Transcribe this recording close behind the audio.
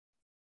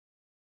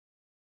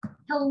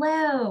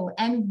Hello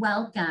and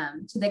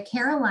welcome to the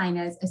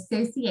Carolinas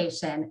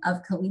Association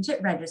of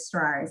Collegiate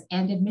Registrars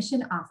and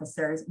Admission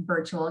Officers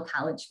Virtual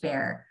College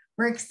Fair.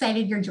 We're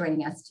excited you're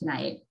joining us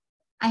tonight.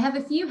 I have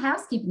a few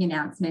housekeeping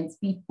announcements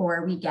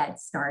before we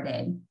get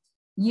started.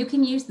 You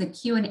can use the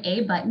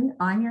Q&A button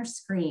on your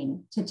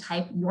screen to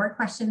type your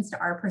questions to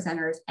our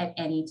presenters at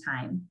any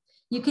time.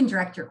 You can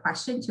direct your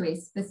question to a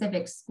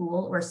specific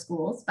school or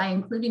schools by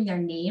including their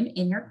name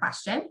in your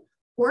question,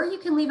 or you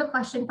can leave a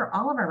question for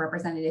all of our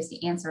representatives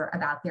to answer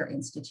about their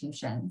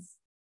institutions.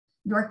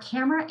 Your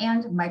camera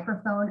and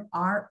microphone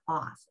are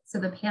off, so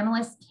the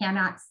panelists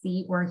cannot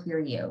see or hear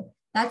you.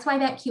 That's why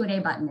that Q&A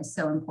button is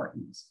so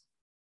important.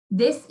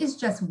 This is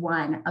just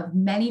one of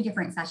many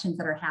different sessions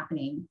that are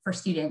happening for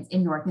students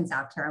in North and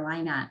South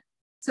Carolina.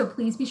 So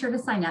please be sure to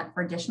sign up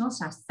for additional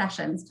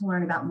sessions to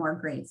learn about more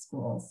great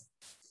schools.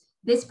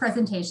 This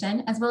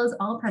presentation, as well as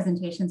all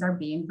presentations, are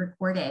being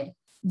recorded.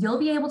 You'll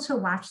be able to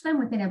watch them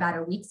within about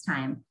a week's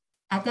time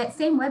at that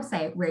same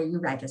website where you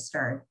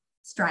registered,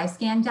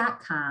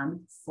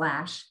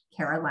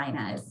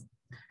 strivescan.com/Carolinas.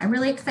 I'm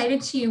really excited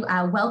to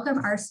welcome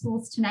our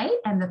schools tonight.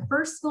 And the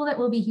first school that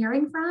we'll be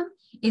hearing from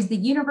is the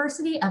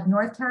University of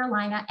North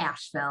Carolina,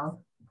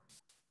 Asheville.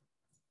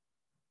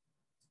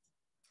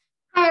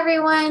 Hi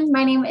everyone,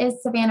 my name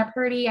is Savannah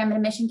Purdy. I'm an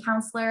admission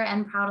counselor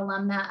and proud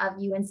alumna of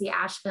UNC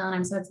Asheville, and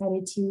I'm so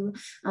excited to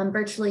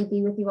virtually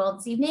be with you all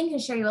this evening to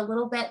share you a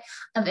little bit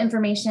of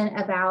information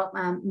about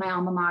my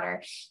alma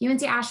mater.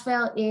 UNC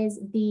Asheville is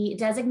the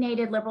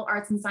designated liberal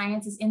arts and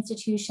sciences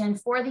institution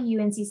for the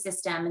UNC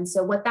system, and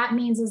so what that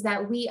means is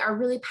that we are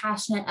really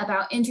passionate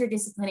about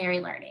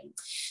interdisciplinary learning.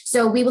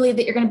 So we believe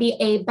that you're going to be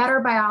a better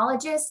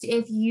biologist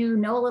if you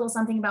know a little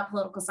something about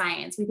political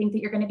science. We think that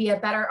you're going to be a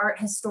better art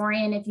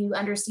historian if you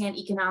understand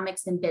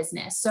economics and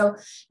business. So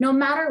no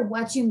matter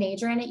what you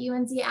major in at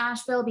UNC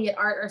Asheville, be it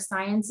art or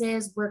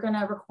sciences, we're going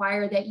to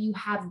require that you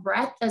have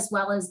breadth as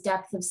well as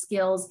depth of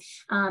skills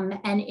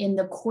and in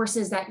the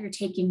courses that you're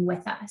taking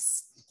with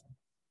us.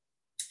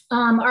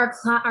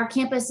 Our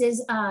campus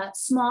is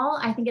small.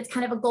 I think it's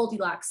kind of a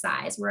Goldilocks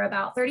size. We're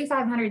about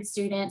 3,500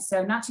 students,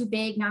 so not too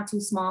big, not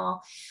too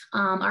small.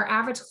 Our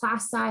average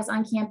class size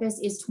on campus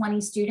is 20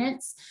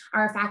 students.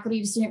 Our faculty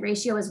to student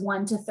ratio is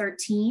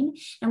 1:13,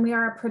 and we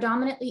are a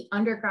predominantly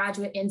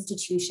undergraduate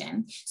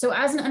institution. So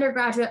as an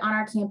undergraduate on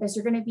our campus,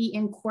 you're going to be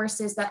in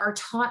courses that are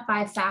taught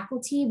by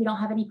faculty. We don't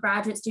have any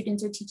graduate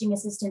students or teaching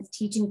assistants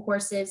teaching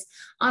courses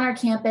on our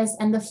campus,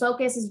 and the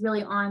focus is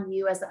really on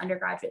you as the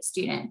undergraduate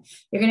student.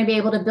 You're going to be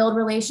able to build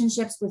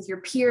relationships with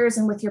your peers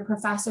and with your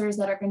professors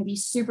that are going to be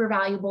super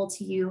valuable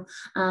to you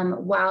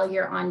while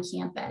you're on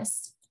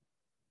campus.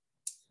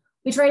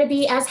 We try to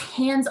be as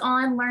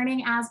hands-on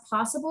learning as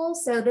possible.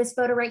 So this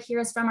photo right here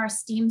is from our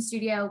STEAM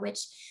studio,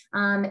 which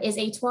is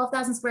a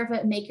 12,000 square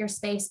foot maker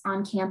space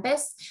on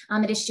campus.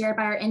 It is shared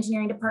by our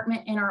engineering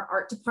department and our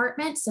art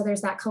department. So there's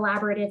that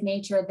collaborative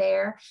nature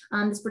there.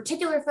 This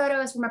particular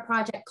photo is from a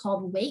project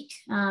called Wake,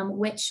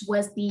 which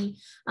was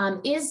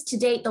is to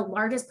date the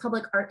largest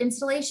public art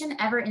installation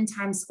ever in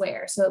Times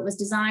Square. So it was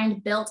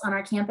designed, built on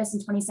our campus in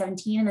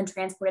 2017, and then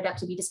transported up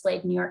to be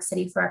displayed in New York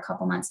City for a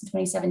couple months in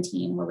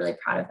 2017. We're really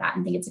proud of that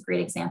and think it's a great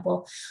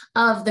example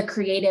of the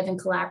creative and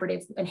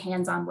collaborative and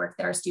hands-on work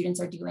that our students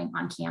are doing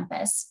on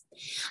campus.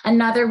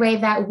 Another way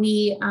that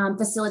we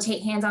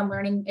facilitate hands-on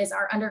learning is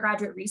our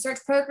undergraduate research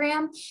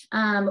program.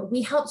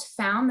 We helped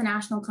found the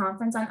National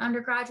Conference on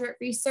Undergraduate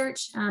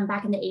Research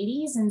back in the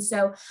 80s. And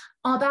so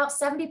about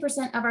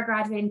 70% of our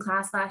graduating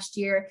class last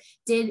year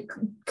did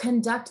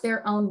conduct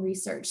their own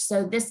research.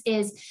 So this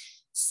is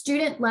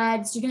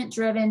student-led,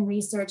 student-driven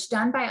research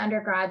done by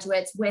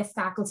undergraduates with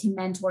faculty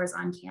mentors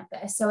on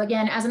campus. So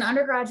again, as an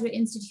undergraduate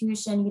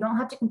institution, you don't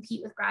have to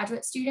compete with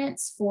graduate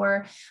students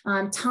for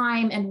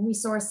time and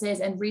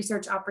resources and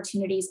research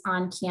opportunities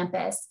on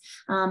campus.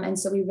 And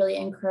so we really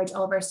encourage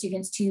all of our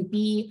students to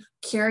be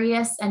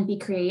curious and be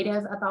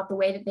creative about the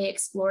way that they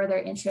explore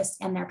their interests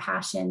and their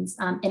passions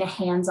in a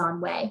hands-on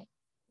way.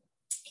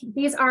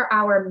 These are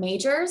our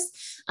majors,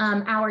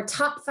 our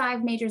top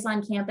 5 majors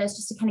on campus,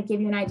 just to kind of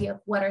give you an idea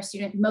of what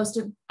most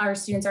of our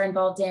students are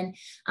involved in,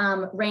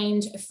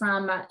 range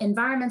from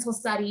environmental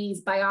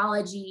studies,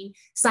 biology,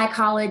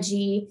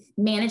 psychology,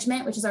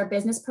 management, which is our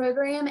business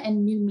program,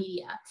 and new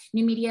media.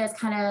 New media is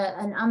kind of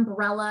an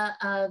umbrella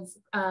of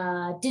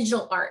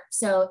digital art.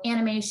 So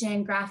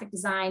animation, graphic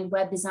design,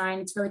 web design,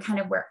 it's really kind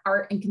of where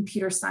art and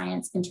computer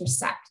science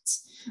intersect.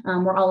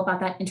 We're all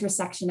about that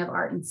intersection of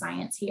art and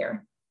science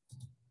here.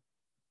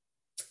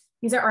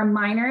 These are our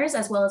minors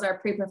as well as our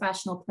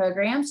pre-professional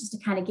programs, just to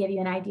kind of give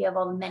you an idea of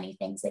all the many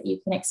things that you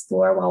can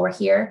explore while we're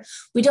here.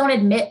 We don't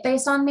admit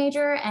based on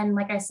major. And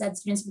like I said,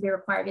 students will be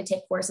required to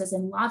take courses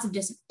in lots of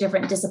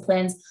different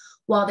disciplines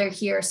while they're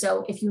here.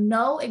 So if you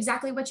know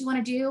exactly what you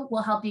want to do,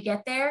 we'll help you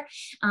get there.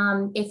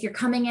 If you're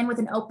coming in with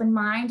an open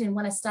mind and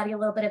want to study a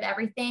little bit of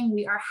everything,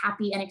 we are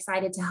happy and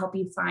excited to help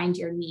you find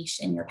your niche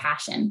and your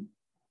passion.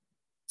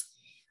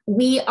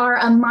 We are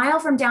a mile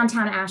from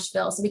downtown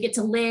Asheville, so we get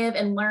to live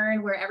and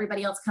learn where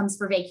everybody else comes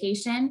for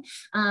vacation.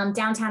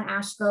 Downtown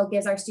Asheville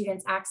gives our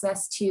students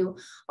access to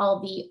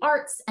all the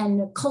arts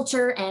and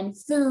culture and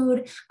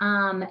food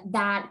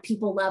that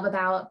people love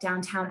about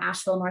downtown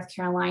Asheville, North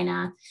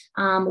Carolina.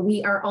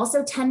 We are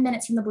also 10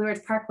 minutes from the Blue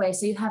Ridge Parkway,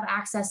 so you have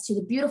access to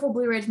the beautiful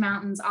Blue Ridge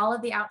Mountains. All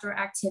of the outdoor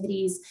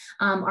activities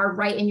are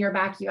right in your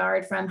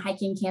backyard, from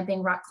hiking,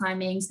 camping, rock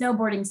climbing,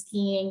 snowboarding,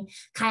 skiing,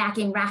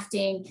 kayaking,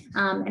 rafting,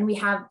 and we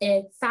have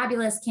a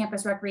fabulous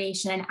campus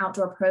recreation and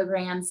outdoor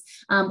programs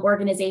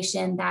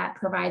organization that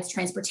provides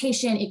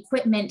transportation,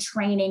 equipment,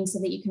 training, so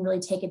that you can really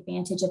take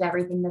advantage of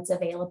everything that's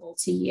available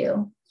to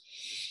you.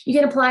 You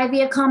can apply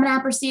via Common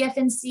App or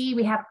CFNC.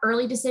 We have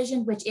early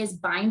decision, which is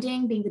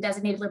binding. Being the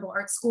designated liberal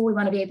arts school, we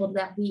want to be able to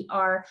that we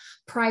are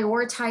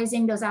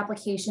prioritizing those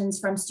applications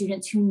from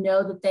students who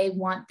know that they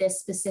want this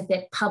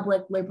specific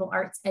public liberal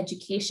arts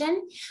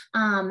education.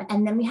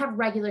 And then we have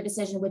regular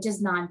decision, which is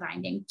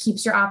non-binding,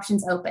 keeps your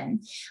options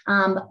open.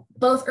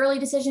 Both early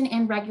decision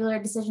and regular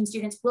decision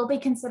students will be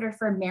considered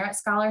for merit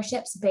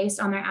scholarships based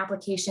on their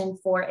application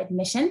for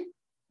admission.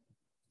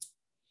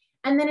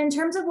 And then in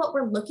terms of what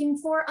we're looking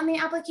for on the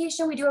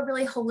application, we do a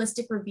really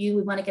holistic review.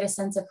 We want to get a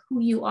sense of who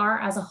you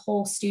are as a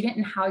whole student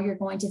and how you're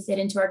going to fit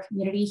into our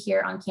community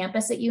here on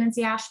campus at UNC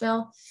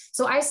Asheville.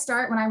 So I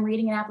start, when I'm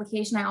reading an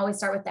application, I always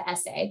start with the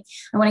essay.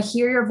 I want to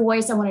hear your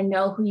voice. I want to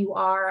know who you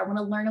are. I want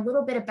to learn a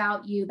little bit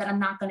about you that I'm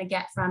not going to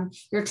get from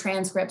your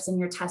transcripts and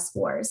your test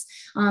scores.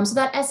 So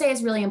that essay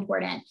is really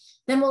important.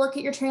 Then we'll look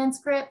at your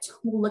transcript,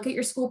 we'll look at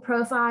your school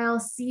profile,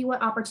 see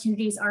what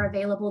opportunities are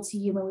available to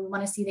you, and we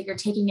want to see that you're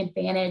taking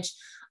advantage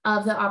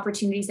of the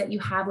opportunities that you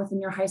have within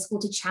your high school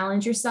to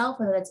challenge yourself,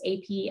 whether that's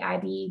AP,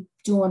 IB,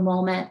 dual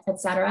enrollment, et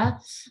cetera.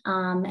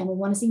 And we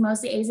want to see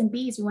mostly A's and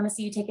B's. We want to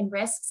see you taking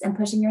risks and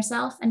pushing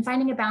yourself and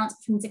finding a balance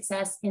between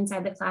success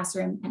inside the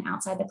classroom and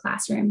outside the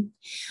classroom.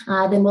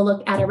 Then we'll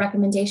look at a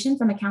recommendation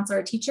from a counselor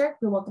or teacher.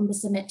 You're welcome to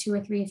submit 2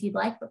 or 3 if you'd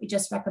like, but we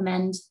just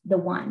recommend the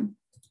 1.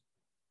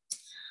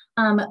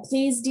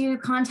 Please do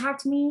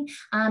contact me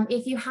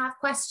if you have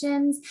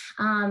questions.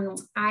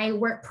 I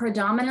work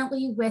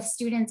predominantly with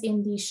students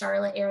in the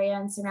Charlotte area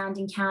and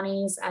surrounding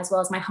counties, as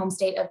well as my home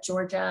state of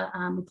Georgia.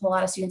 We pull a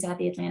lot of students out of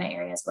the Atlanta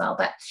area as well.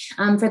 But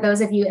for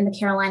those of you in the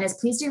Carolinas,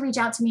 please do reach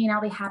out to me and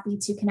I'll be happy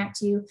to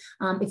connect you.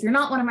 If you're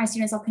not one of my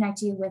students, I'll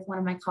connect you with one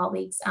of my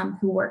colleagues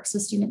who works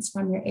with students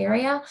from your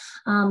area.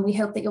 We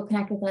hope that you'll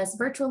connect with us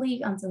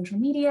virtually on social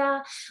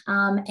media.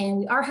 And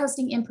we are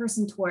hosting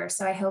in-person tours.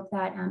 So I hope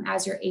that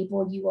as you're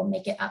able, you will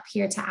make it up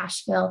here to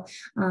Asheville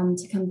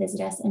to come visit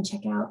us and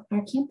check out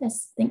our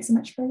campus. Thanks so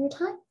much for your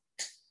time.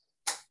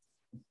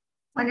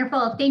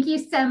 Wonderful. Thank you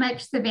so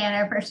much,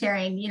 Savannah, for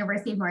sharing the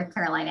University of North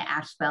Carolina,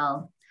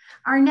 Asheville.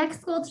 Our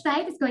next school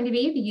tonight is going to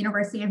be the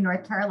University of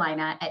North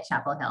Carolina at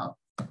Chapel Hill.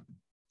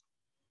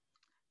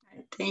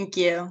 Thank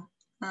you.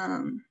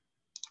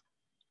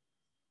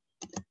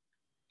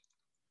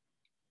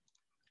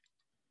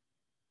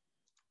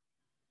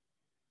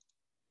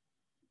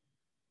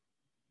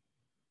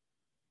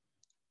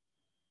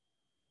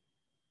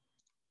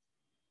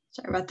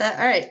 Sorry about that.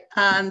 All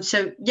right.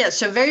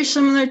 So very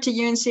similar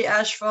to UNC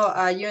Asheville,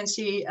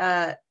 UNC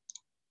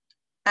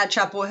at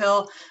Chapel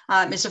Hill.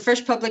 It's the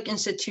first public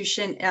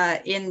institution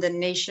in the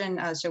nation.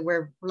 So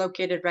we're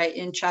located right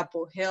in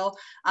Chapel Hill.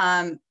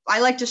 I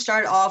like to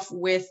start off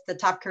with the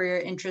top career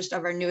interest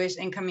of our newest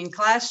incoming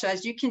class. So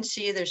as you can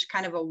see, there's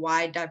kind of a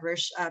wide,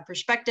 diverse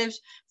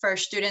perspectives for our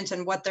students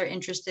and what they're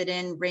interested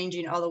in,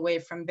 ranging all the way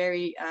from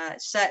very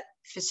set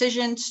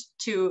physicians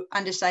to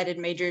undecided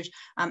majors.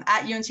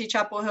 At UNC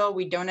Chapel Hill,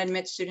 we don't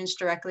admit students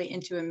directly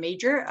into a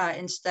major.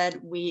 Instead,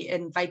 we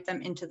invite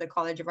them into the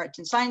College of Arts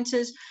and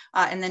Sciences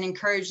and then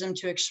encourage them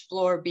to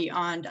explore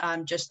beyond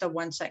just the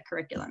one set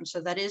curriculum.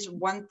 So that is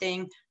one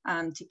thing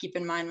to keep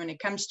in mind when it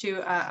comes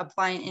to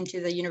applying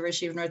into the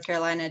University of North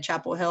Carolina at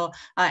Chapel Hill.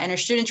 And our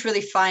students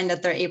really find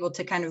that they're able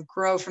to kind of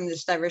grow from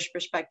this diverse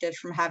perspective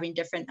from having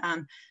different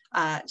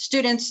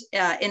students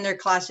in their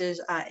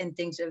classes and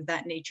things of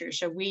that nature.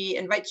 So we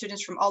invite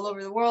students from all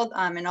over the world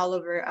and all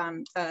over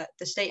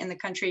the state and the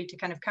country to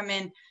kind of come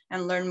in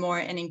and learn more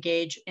and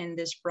engage in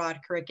this broad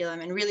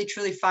curriculum and really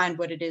truly find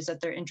what it is that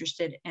they're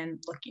interested in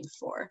looking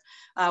for.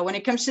 When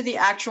it comes to the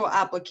actual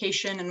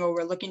application and what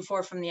we're looking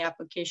for from the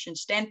application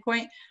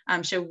standpoint,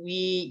 so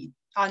we,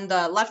 on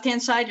the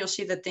left-hand side, you'll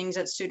see the things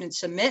that students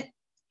submit.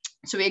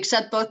 So we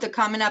accept both the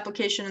common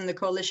application and the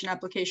coalition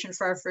application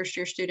for our first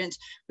year students.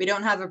 We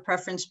don't have a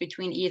preference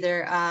between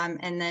either.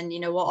 And then,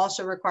 we'll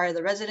also require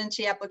the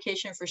residency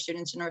application for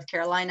students in North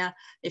Carolina.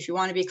 If you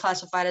want to be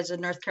classified as a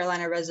North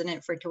Carolina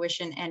resident for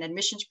tuition and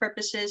admissions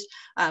purposes,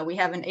 we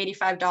have an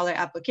 $85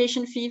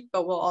 application fee,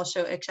 but we'll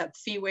also accept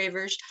fee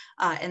waivers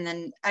and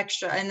then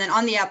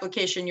on the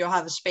application, you'll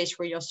have a space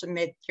where you'll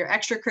submit your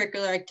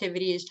extracurricular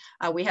activities.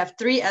 We have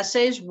 3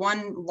 essays,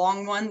 one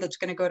long one that's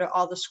going to go to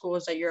all the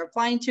schools that you're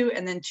applying to,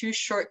 and then 2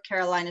 short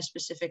Carolina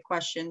specific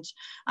questions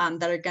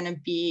that are going to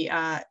be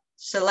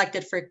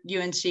selected for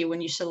UNC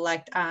when you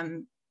select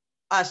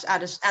us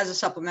as a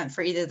supplement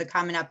for either the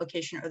common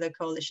application or the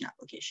coalition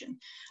application.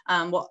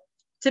 We'll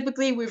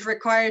Typically, we've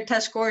required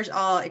test scores.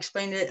 I'll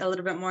explain it a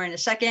little bit more in a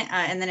second.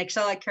 And then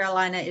Excel at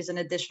Carolina is an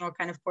additional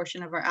kind of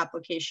portion of our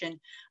application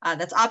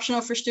that's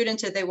optional for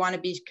students if they want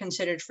to be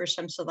considered for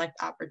some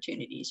select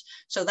opportunities.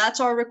 So that's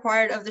all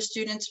required of the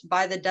students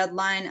by the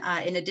deadline.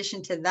 In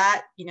addition to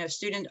that,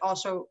 student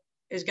also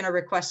is going to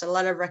request a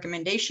letter of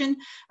recommendation.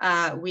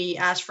 We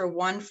ask for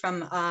one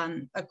from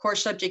a core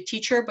subject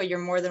teacher, but you're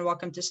more than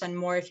welcome to send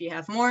more if you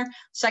have more.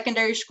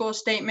 Secondary school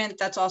statement,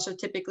 that's also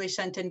typically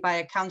sent in by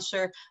a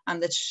counselor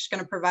that's just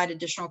going to provide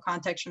additional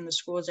context from the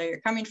schools that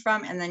you're coming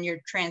from, and then your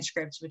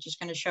transcripts, which is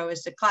going to show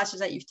us the classes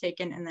that you've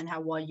taken and then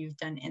how well you've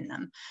done in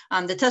them.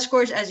 The test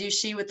scores, as you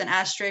see with an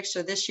asterisk,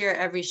 so this year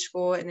every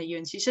school in the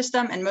UNC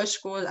system and most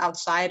schools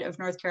outside of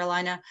North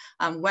Carolina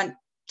went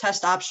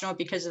test optional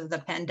because of the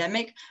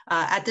pandemic.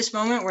 At this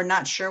moment, we're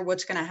not sure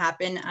what's going to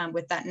happen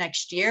with that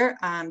next year.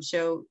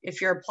 So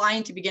if you're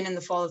applying to begin in the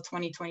fall of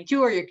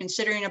 2022, or you're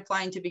considering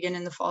applying to begin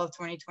in the fall of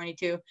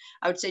 2022,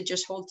 I would say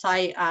just hold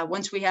tight.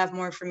 Once we have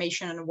more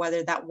information on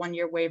whether that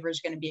one-year waiver is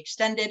going to be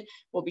extended,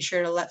 we'll be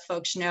sure to let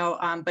folks know.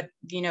 But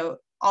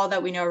all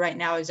that we know right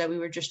now is that we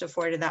were just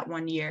afforded that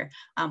 1 year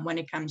when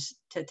it comes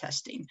to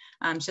testing.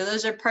 So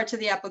those are parts of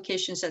the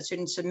applications that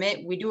students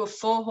submit. We do a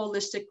full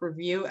holistic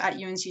review at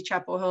UNC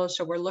Chapel Hill.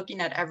 So we're looking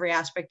at every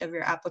aspect of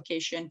your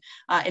application,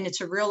 and it's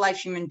a real life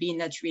human being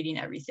that's reading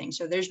everything.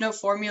 So there's no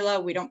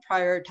formula. We don't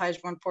prioritize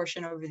one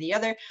portion over the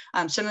other.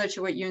 Similar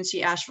to what UNC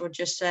Asheville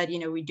just said,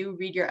 we do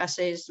read your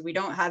essays. We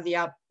don't have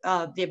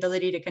the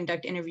ability to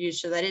conduct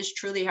interviews. So that is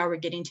truly how we're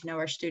getting to know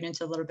our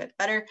students a little bit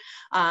better,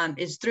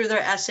 is through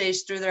their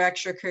essays, through their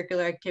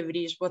extracurricular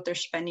activities, what they're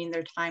spending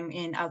their time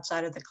in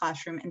outside of the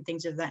classroom and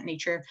things of that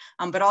nature,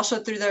 but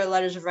also through their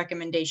letters of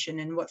recommendation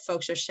and what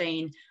folks are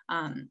saying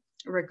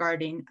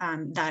regarding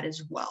that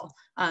as well.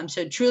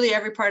 So truly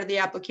every part of the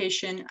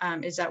application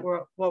is that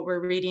what we're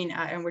reading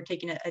and we're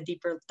taking a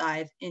deeper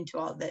dive into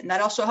all of it. And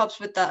that also helps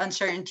with the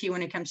uncertainty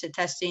when it comes to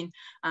testing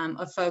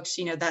of folks,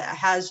 that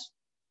has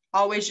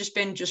always just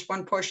been just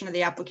one portion of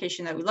the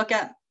application that we look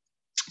at.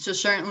 So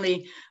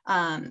certainly,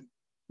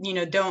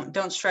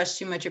 don't stress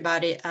too much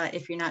about it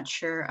if you're not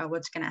sure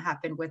what's going to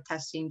happen with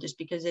testing, just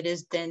because it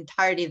is the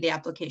entirety of the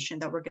application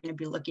that we're going to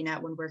be looking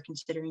at when we're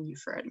considering you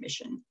for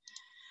admission.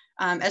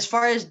 As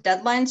far as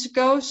deadlines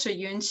go, so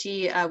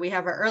UNC, we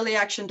have our early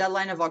action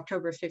deadline of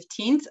October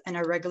 15th and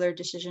a regular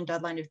decision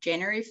deadline of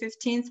January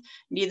 15th.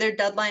 Neither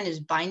deadline is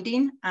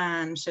binding.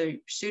 So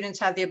students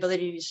have the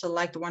ability to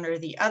select one or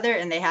the other,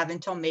 and they have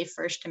until May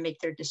 1st to make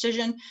their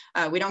decision.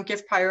 We don't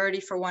give priority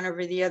for one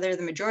over the other.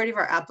 The majority of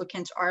our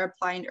applicants are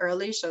applying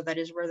early, so that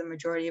is where the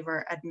majority of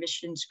our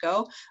admissions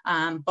go.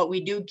 But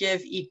we do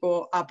give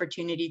equal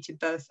opportunity to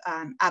both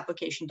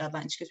application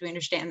deadlines, because we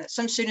understand that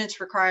some students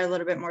require a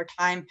little bit more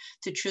time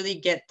to truly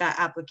get that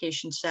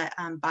application set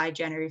by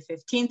January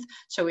 15th.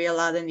 So we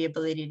allow them the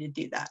ability to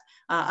do that.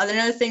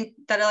 Another thing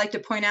that I like to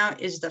point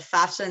out is the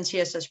FAFSA and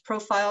CSS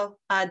profile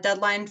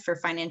deadline for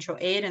financial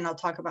aid. And I'll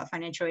talk about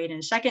financial aid in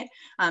a second.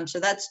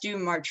 So that's due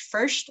March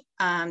 1st.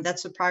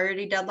 That's the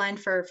priority deadline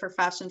for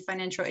FAFSA and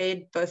financial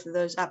aid. Both of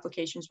those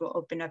applications will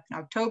open up in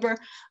October,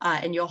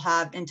 and you'll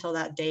have until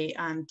that date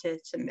to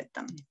submit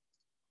them.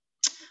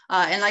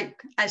 And like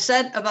I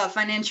said about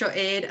financial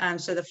aid,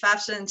 so the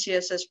FAFSA and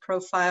CSS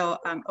profile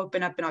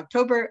open up in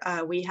October.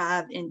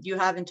 You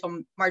have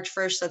until March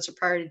 1st. That's a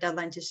priority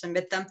deadline to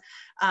submit them.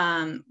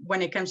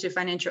 When it comes to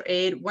financial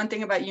aid, one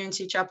thing about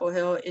UNC Chapel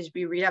Hill is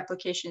we read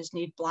applications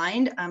need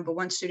blind, but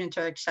once students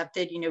are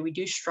accepted, we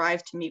do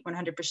strive to meet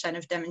 100%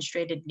 of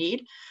demonstrated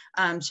need.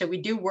 So we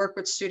do work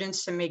with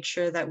students to make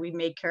sure that we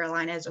make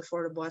Carolina as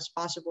affordable as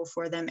possible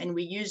for them. And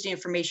we use the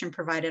information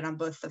provided on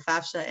both the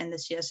FAFSA and the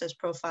CSS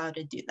profile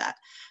to do that.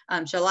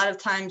 So a lot of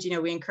times,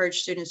 we encourage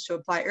students to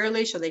apply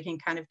early so they can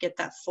kind of get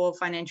that full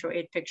financial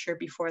aid picture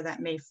before that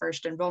May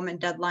 1st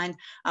enrollment deadline.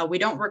 We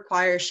don't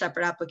require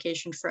separate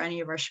application for any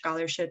of our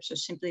scholarships. So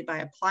simply by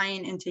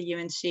applying into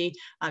UNC,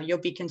 you'll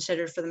be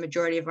considered for the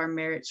majority of our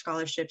merit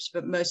scholarships,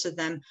 but most of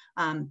them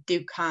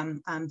do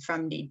come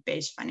from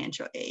need-based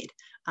financial aid.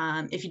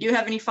 If you do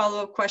have any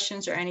follow-up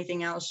questions or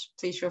anything else,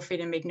 please feel free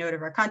to make note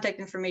of our contact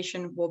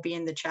information. We'll be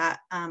in the chat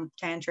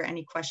to answer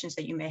any questions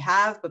that you may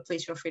have, but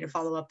please feel free to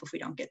follow up if we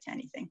don't get to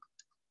anything.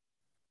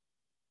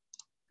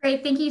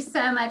 Great, thank you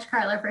so much,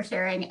 Carla, for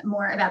sharing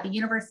more about the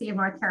University of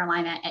North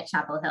Carolina at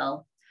Chapel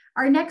Hill.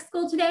 Our next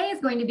school today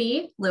is going to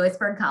be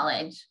Louisburg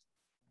College.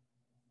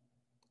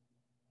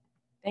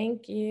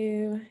 Thank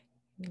you.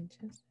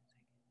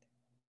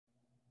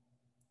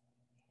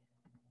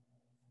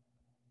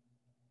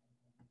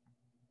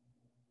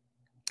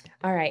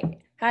 All right.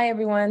 Hi,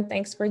 everyone.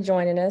 Thanks for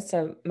joining us.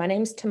 So my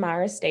name is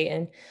Tamara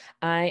Staten.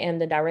 I am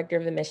the Director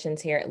of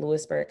Admissions here at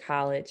Louisburg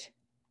College.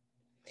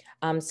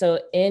 So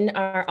in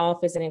our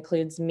office, it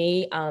includes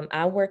me.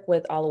 I work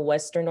with all of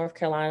Western North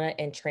Carolina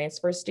and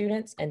transfer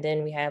students. And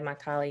then we have my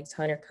colleagues,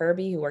 Hunter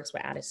Kirby, who works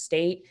with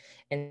out-of-state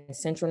and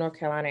Central North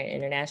Carolina and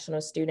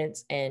international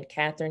students, and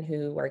Catherine,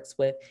 who works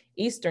with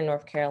Eastern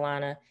North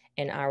Carolina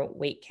and our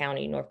Wake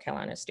County, North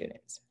Carolina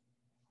students.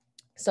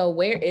 So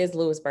where is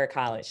Louisburg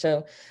College?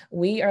 So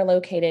we are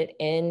located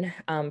in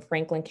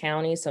Franklin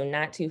County, so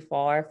not too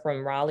far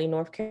from Raleigh,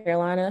 North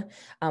Carolina.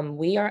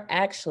 We're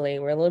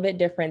a little bit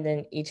different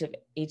than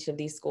each of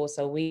these schools.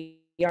 So we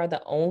are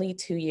the only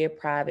 2-year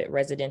private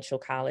residential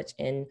college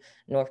in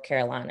North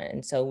Carolina.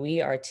 And so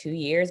we are 2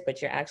 years,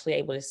 but you're actually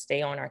able to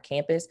stay on our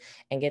campus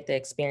and get the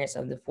experience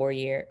of the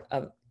 4-year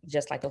of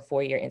just like a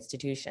 4-year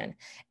institution.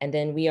 And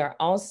then we are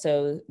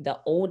also the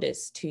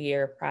oldest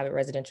 2-year private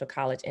residential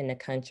college in the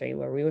country,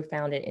 where we were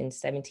founded in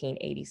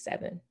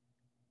 1787.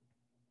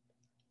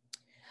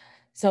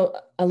 So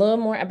a little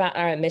more about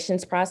our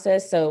admissions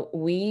process. So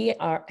we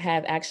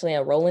have actually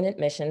a rolling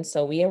admissions.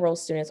 So we enroll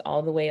students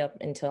all the way up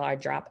until our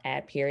drop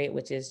add period,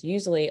 which is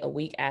usually a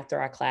week after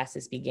our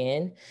classes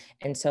begin.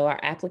 And so our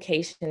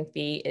application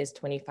fee is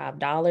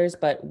 $25,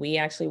 but we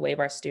actually waive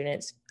our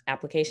students'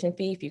 application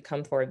fee if you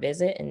come for a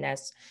visit, and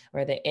that's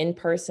whether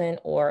in-person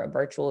or a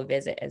virtual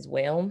visit as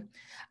well.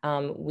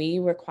 We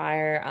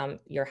require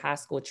your high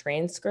school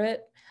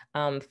transcript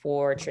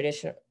for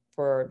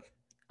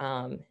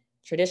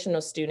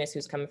traditional students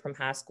who's coming from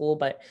high school,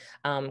 but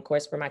of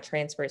course, for my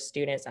transfer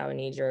students, I would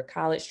need your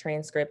college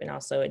transcript and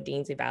also a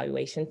dean's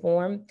evaluation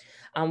form.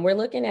 We're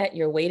looking at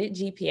your weighted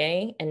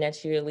GPA, and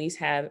that you at least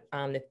have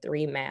the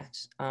 3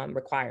 math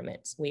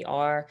requirements. We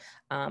are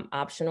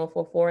optional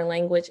for foreign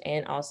language,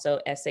 and also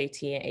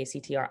SAT and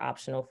ACT are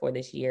optional for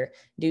this year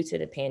due to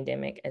the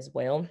pandemic as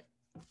well.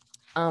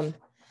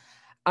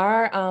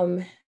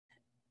 Our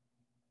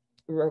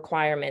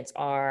requirements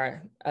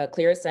are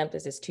clear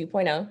acceptance is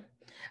 2.0.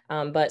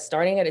 But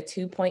starting at a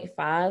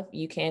 2.5,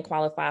 you can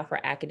qualify for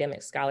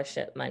academic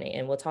scholarship money.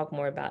 And we'll talk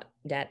more about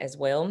that as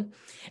well.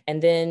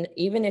 And then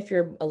even if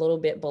you're a little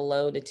bit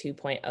below the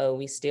 2.0,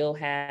 we still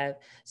have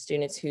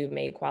students who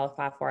may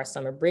qualify for our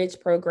summer bridge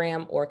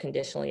program or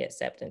conditionally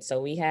acceptance. So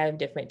we have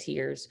different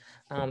tiers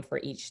for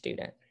each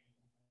student.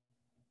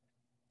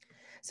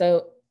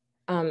 So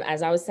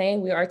as I was saying,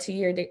 we are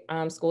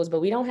 2-year schools, but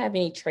we don't have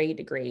any trade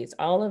degrees.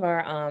 All of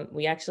our,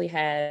 we actually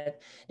have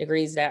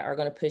degrees that are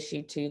going to push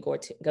you to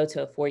go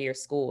to a 4-year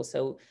school.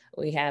 So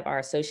we have our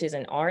associates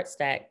in arts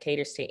that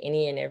caters to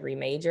any and every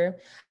major.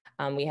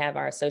 We have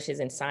our associates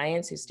in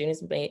science, whose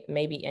students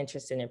may be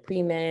interested in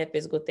pre-med,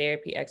 physical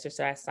therapy,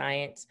 exercise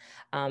science.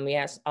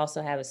 We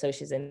also have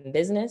associates in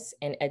business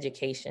and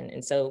education.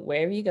 And so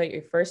wherever you go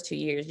your first 2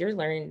 years, you're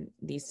learning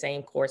these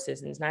same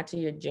courses, and it's not to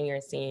your junior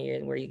and senior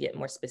year where you get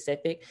more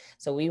specific.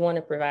 So we want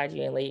to provide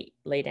you and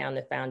lay down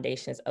the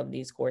foundations of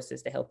these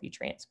courses to help you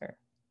transfer.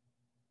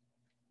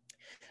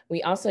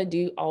 We also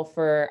do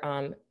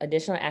offer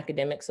additional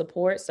academic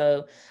support.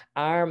 So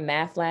our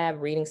math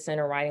lab, reading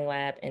center, writing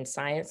lab, and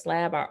science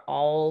lab are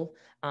all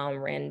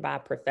ran by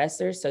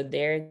professors. So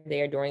they're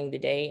there during the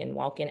day in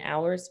walk-in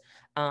hours.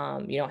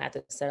 You don't have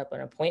to set up an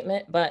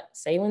appointment, but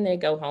say when they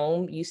go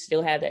home, you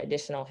still have the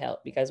additional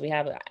help, because we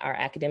have our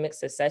academic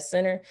success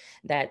center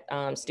that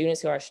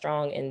students who are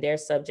strong in their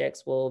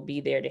subjects will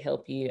be there to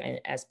help you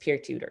as peer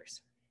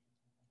tutors.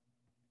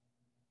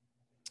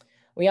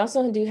 We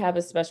also do have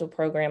a special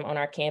program on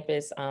our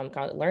campus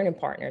called Learning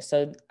Partners.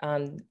 So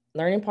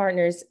Learning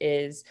Partners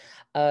is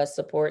a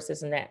support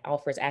system that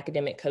offers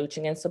academic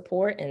coaching and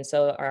support. And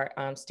so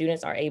our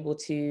students are able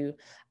to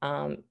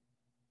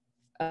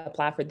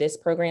apply for this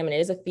program. And it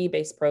is a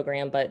fee-based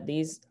program, but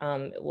these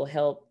will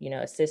help,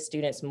 assist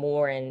students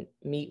more and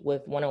meet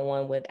with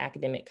one-on-one with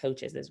academic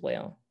coaches as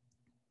well.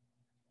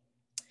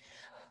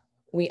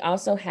 We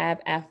also have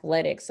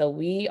athletics. So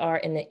we are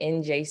in the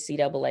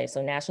NJCAA,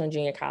 so National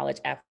Junior College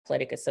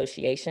Athletic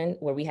Association,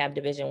 where we have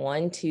Division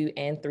 1, 2,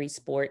 and 3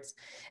 sports.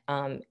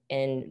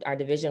 And our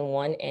Division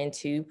 1 and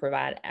 2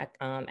 provide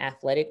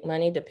athletic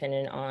money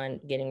depending on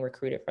getting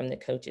recruited from the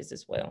coaches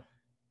as well.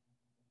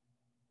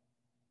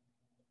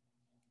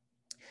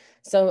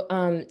 So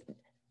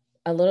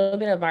a little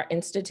bit of our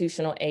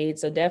institutional aid.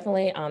 So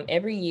definitely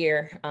every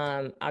year,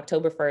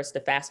 October 1st, the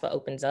FAFSA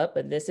opens up,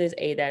 but this is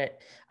aid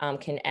that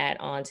can add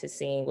on to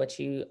seeing what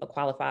you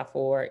qualify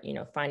for,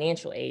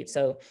 financial aid.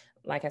 So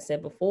like I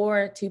said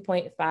before,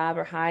 2.5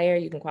 or higher,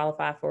 you can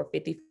qualify for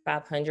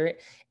 $5,500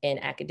 in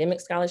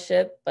academic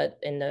scholarship, but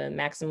in the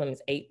maximum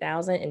is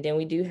 $8,000. And then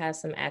we do have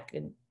some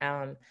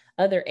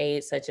other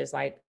aids, such as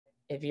like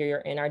if you're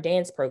in our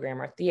dance program,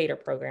 our theater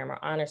program, our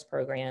honors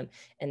program,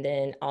 and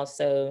then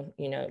also,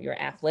 your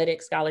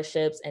athletic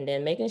scholarships, and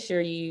then making sure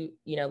you,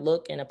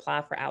 look and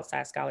apply for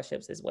outside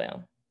scholarships as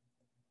well.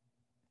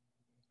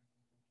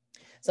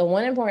 So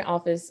one important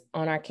office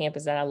on our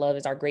campus that I love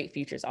is our Great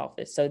Futures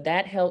office. So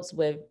that helps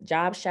with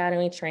job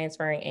shadowing,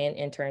 transferring, and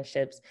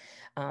internships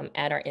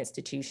at our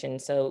institution.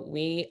 So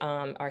we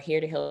are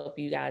here to help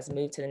you guys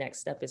move to the next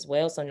step as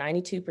well. So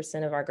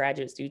 92% of our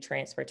graduates do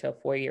transfer to a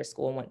 4-year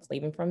school once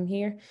leaving from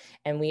here.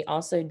 And we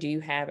also do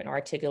have an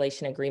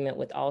articulation agreement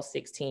with all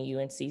 16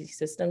 UNC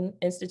system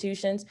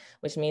institutions,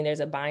 which means there's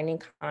a binding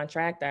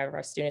contract that if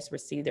our students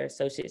receive their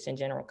associates in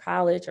general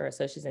college or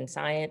associates in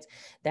science,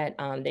 that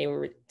they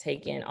will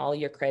take in all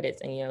your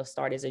credits and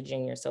start as a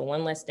junior. So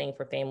one less thing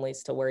for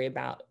families to worry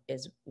about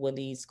is, will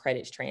these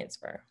credits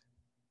transfer?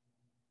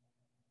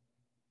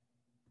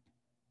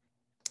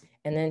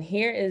 And then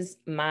here is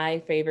my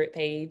favorite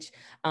page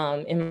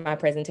in my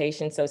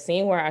presentation. So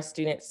seeing where our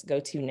students go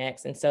to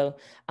next. And so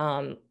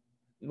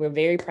we're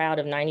very proud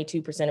of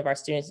 92% of our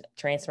students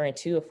transferring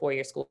to a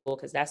four-year school,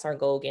 because that's our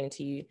goal, getting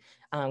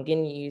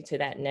you to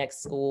that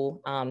next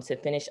school to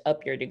finish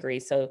up your degree.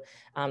 So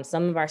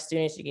some of our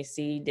students, you can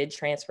see, did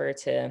transfer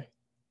to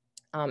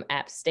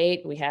App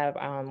State. We have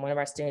one of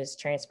our students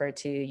transferred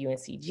to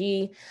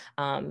UNCG.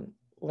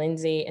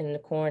 Lindsay in the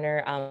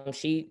corner,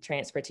 she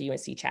transferred to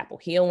UNC Chapel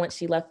Hill once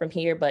she left from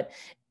here, but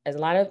there's a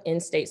lot of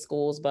in-state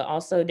schools, but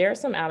also there are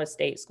some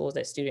out-of-state schools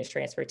that students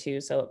transfer to.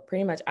 So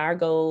pretty much our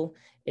goal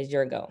is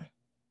your goal.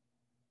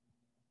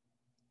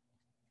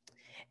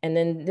 And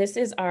then this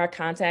is our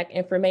contact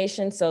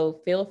information. So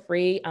feel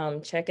free,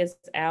 check us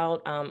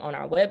out on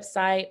our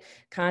website,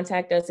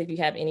 contact us if you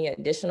have any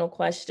additional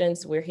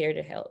questions. We're here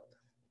to help.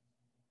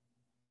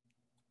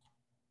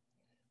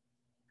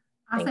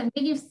 Awesome,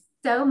 thank you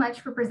so much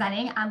for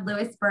presenting on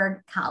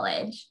Louisburg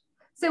College.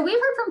 So we've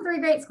heard from 3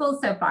 great schools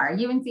so far: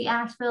 UNC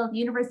Asheville, the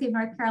University of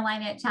North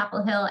Carolina at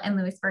Chapel Hill, and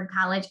Louisburg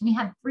College. And we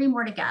have 3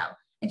 more to go.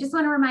 I just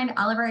want to remind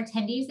all of our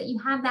attendees that you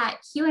have that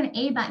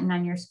Q&A button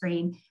on your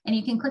screen, and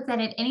you can click that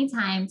at any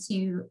time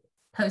to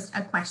post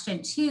a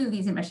question to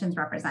these admissions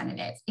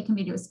representatives. It can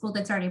be to a school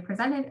that's already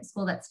presented, a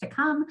school that's to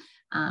come,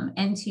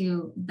 and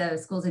to the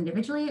schools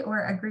individually,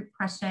 or a group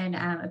question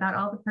about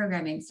all the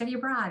programming, study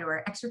abroad,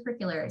 or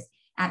extracurriculars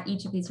at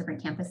each of these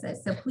different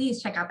campuses. So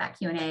please check out that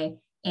Q&A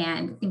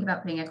and think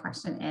about putting a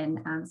question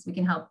in so we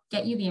can help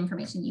get you the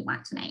information you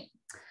want tonight.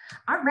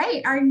 All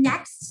right, our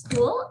next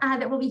school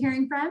that we'll be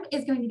hearing from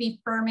is going to be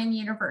Furman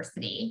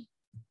University.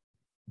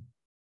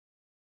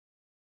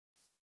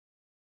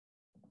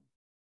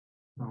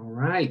 All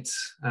right,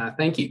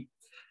 thank you.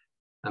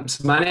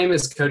 So my name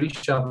is Cody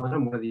Shelvin.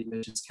 I'm one of the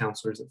admissions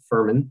counselors at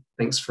Furman.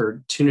 Thanks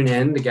for tuning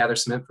in to gather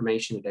some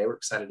information today. We're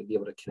excited to be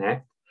able to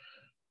connect.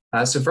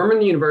 So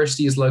Furman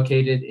University is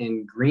located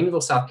in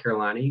Greenville, South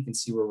Carolina. You can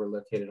see where we're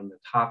located on the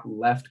top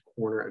left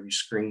corner of your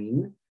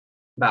screen,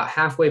 about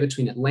halfway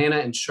between Atlanta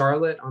and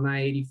Charlotte on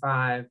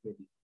I-85,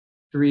 maybe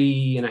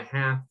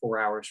 3.5, 4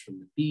 hours from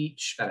the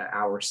beach, about an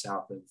hour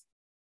south of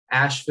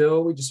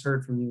Asheville. We just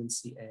heard from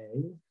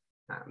UNCA.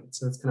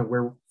 So that's kind of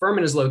where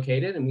Furman is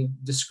located. And we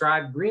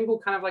describe Greenville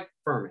kind of like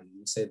Furman.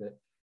 We say that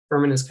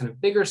Furman is kind of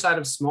bigger side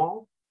of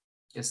small.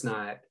 It's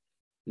not,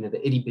 you know,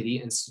 the itty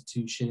bitty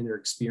institution or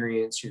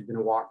experience. You're going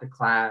to walk to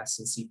class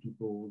and see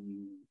people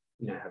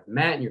you know have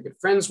met and you're good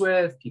friends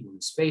with, people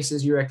whose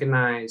faces you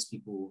recognize,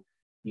 people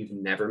you've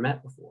never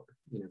met before,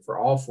 you know, for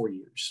all 4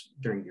 years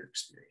during your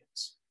experience.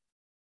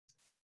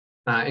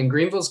 And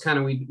Greenville's kind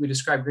of, we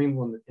describe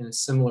Greenville in a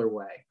similar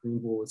way.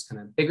 Greenville is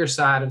kind of bigger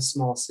side of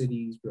small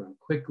cities, growing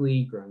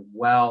quickly, growing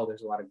well.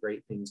 There's a lot of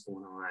great things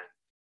going on.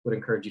 Would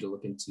encourage you to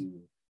look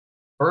into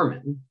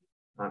Furman,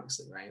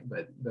 obviously, right?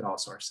 But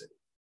also our city.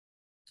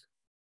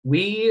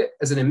 We,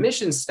 as an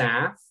admissions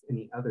staff in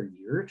the other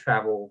year,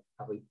 travel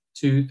probably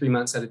 2-3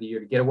 months out of the year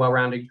to get a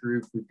well-rounded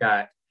group. We've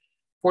got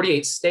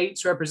 48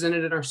 states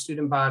represented in our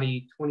student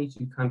body,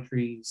 22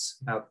 countries,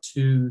 about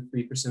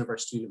 2-3% of our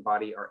student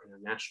body are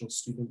international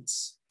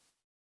students.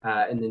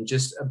 And then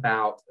just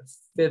about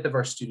 1/5 of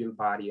our student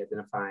body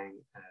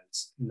identifying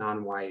as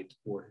non-white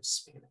or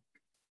Hispanic.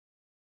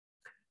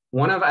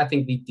 One of, I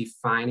think, the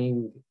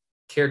defining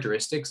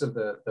characteristics of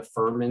the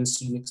Furman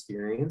student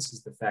experience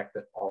is the fact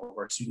that all of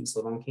our students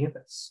live on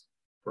campus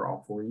for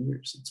all 4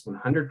 years. It's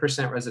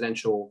 100%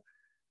 residential.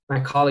 My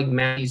colleague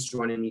Maddie's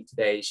joining me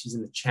today. She's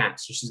in the chat,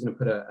 so she's going to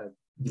put a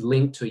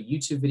link to a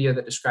YouTube video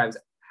that describes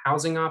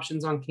housing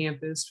options on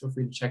campus. Feel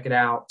free to check it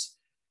out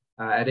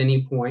at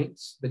any point.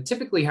 But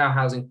typically how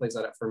housing plays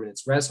out at Furman,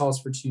 it's res halls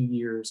for 2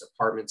 years,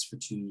 apartments for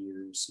 2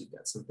 years. So you've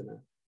got something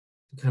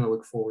to kind of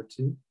look forward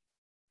to.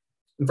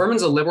 And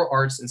Furman's a liberal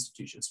arts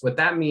institution. So what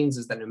that means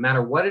is that no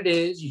matter what it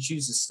is you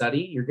choose to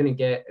study, you're going to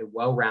get a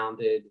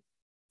well-rounded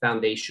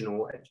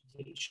foundational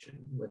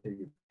education, whether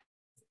you're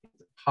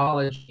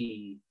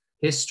anthropology,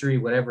 history,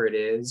 whatever it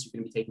is, you're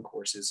going to be taking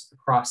courses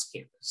across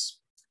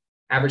campus.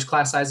 Average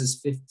class size is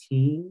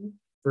 15.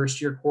 First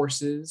year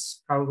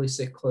courses probably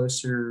sit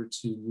closer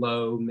to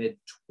low mid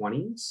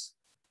 20s,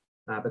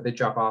 but they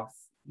drop off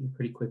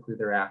pretty quickly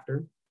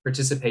thereafter.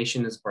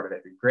 Participation is part of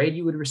every grade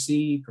you would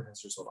receive.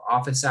 Professors hold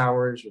office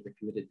hours where they're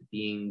committed to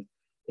being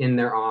in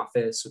their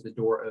office with the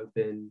door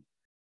open.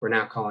 We're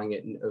now calling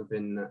it an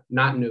open,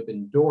 not an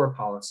open door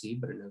policy,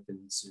 but an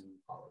open Zoom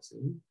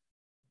policy.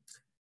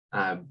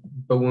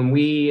 But when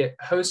we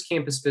host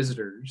campus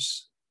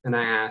visitors and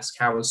I ask,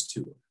 how was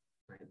tour?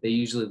 Right, they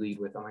usually lead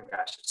with, oh my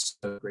gosh, it's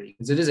so great,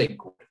 because it is a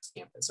gorgeous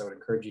campus. I would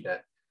encourage you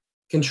to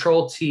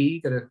Control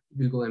T, go to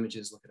Google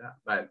Images, look it up.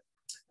 But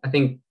I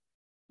think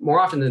more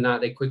often than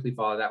not, they quickly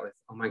follow that with,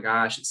 oh my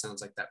gosh, it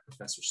sounds like that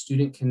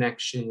professor-student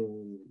connection,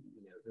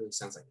 you know, it really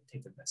sounds like they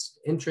take the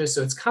best interest.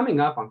 So it's coming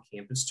up on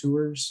campus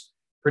tours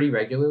pretty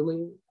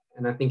regularly.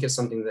 And I think it's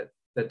something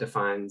that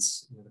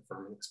defines, you know, the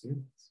Furman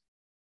experience.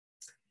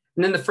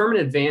 And then the Furman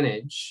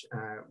Advantage,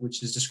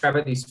 which is described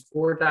by these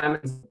 4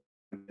 diamonds.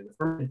 The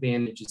Furman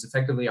Advantage is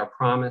effectively our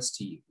promise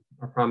to you,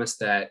 our promise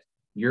that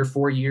Your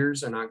 4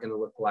 years are not going to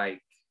look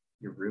like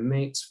your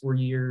roommate's 4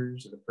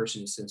 years or the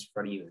person who sits in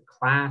front of you in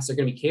class. They're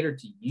going to be catered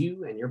to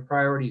you and your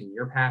priorities and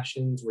your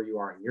passions, where you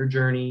are in your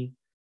journey,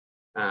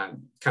 kind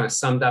of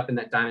summed up in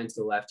that diamond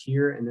to the left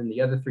here. And then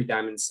the other 3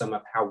 diamonds sum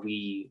up how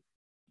we,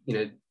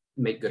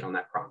 make good on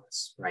that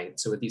promise, right?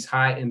 So with these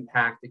high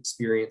impact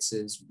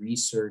experiences,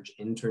 research,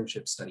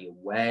 internship, study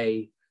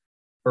away,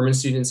 Furman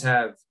students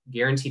have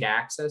guaranteed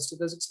access to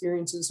those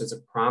experiences. So it's a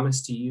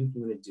promise to you if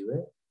you want to do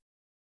it.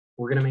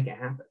 We're going to make it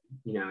happen,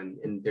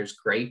 and there's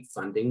great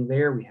funding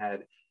there. We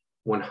had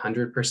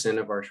 100%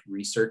 of our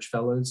research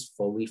fellows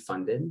fully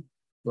funded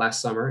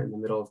last summer in the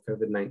middle of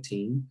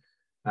COVID-19,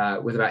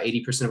 with about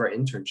 80% of our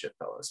internship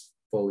fellows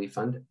fully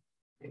funded.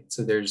 Right?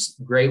 So there's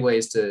great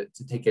ways to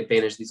take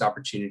advantage of these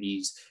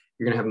opportunities.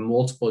 You're going to have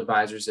multiple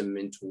advisors and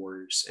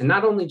mentors, and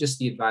not only just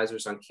the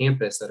advisors on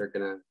campus that are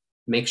going to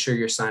make sure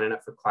you're signing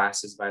up for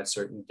classes by a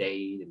certain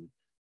date and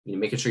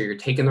making sure you're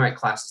taking the right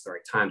classes at the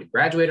right time to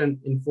graduate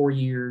in 4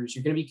 years.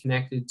 You're going to be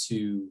connected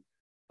to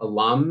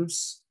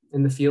alums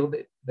in the field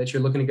that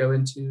you're looking to go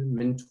into,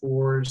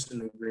 mentors in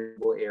the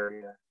Greenville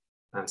area.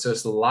 So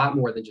it's a lot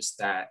more than just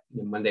that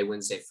Monday,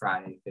 Wednesday,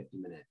 Friday,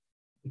 50-minute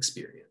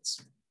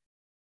experience.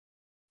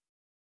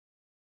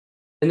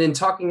 And then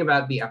talking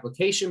about the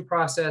application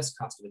process,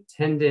 cost of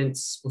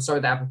attendance, we'll start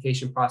with the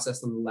application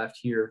process on the left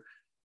here.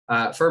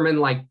 Furman,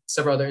 like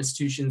several other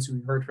institutions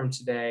we heard from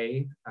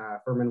today,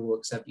 Furman will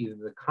accept either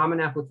the common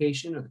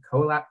application or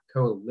the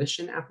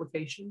coalition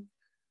application.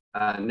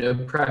 No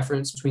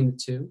preference between the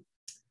two.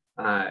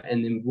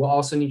 And then we'll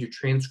also need your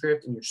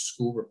transcript and your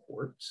school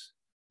report.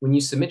 When you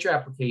submit your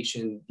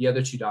application, the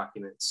other 2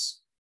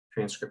 documents,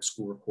 transcript,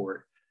 school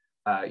report,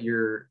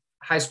 your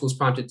high school is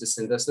prompted to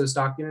send us those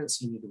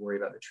documents. You need to worry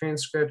about the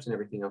transcript, and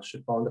everything else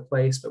should fall into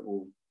place, but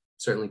we'll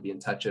certainly be in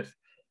touch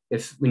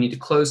if we need to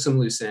close some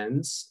loose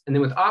ends. And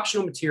then with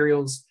optional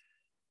materials,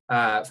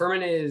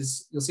 Furman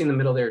is, you'll see in the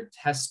middle there,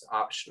 test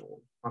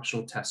optional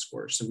test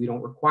scores. So we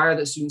don't require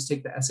that students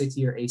take the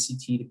SAT or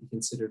ACT to be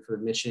considered for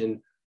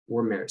admission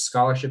or merit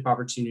scholarship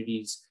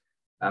opportunities.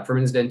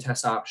 Furman has been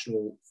test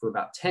optional for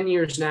about 10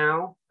 years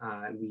now,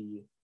 and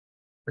we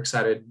are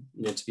excited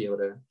to be able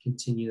to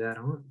continue that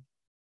on.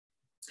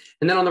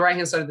 And then on the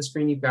right-hand side of the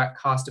screen, you've got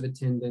cost of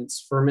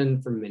attendance.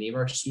 Furman, for many of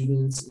our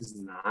students, is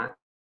not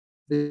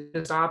the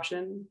best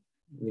option.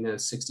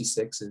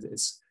 66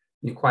 is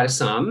quite a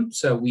sum.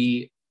 So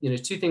 2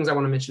 things I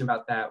want to mention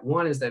about that.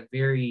 One is that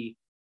very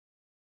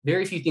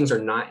few things are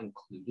not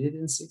included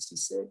in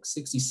 66.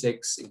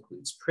 66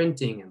 includes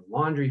printing and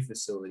laundry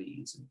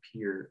facilities and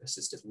peer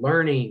assisted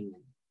learning.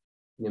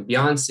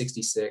 Beyond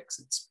 66,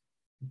 it's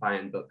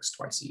buying books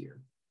twice a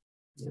year,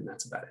 and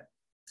that's about it.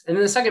 And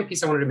then the second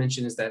piece I wanted to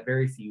mention is that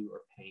very few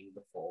are paying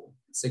the full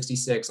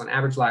 66. On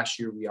average, last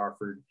year, we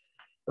offered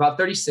about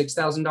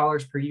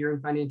 $36,000 per year in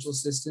financial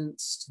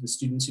assistance to the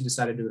students who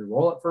decided to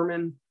enroll at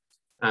Furman.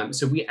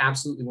 So we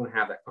absolutely want to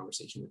have that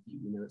conversation with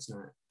you. It's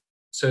not,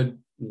 so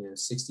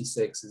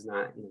 66 is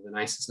not the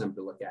nicest number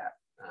to look at,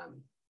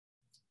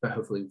 but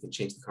hopefully we can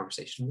change the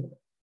conversation a little bit.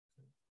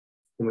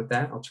 And with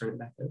that, I'll turn it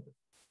back over.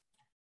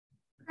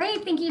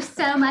 Great, thank you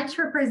so much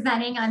for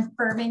presenting on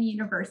Furman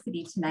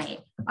University tonight.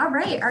 All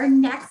right, our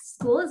next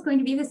school is going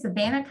to be the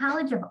Savannah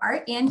College of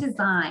Art and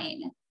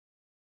Design.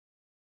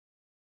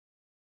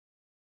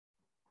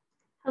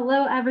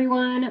 Hello,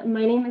 everyone.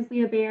 My name is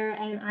Leah Bear,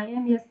 and I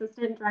am the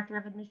Assistant Director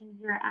of Admission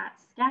here at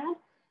SCAD.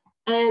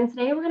 And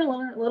today we're going to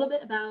learn a little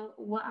bit about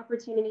what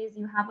opportunities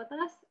you have with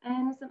us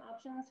and some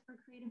options for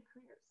creative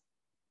careers.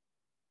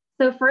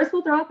 So first,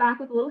 we'll throw it back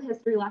with a little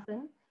history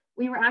lesson.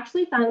 We were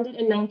actually founded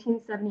in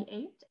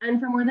 1978, and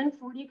for more than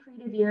 40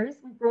 creative years,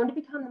 we've grown to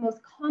become the most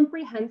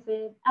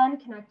comprehensive and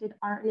connected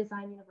art and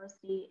design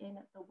university in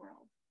the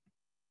world.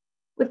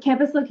 With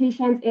campus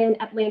locations in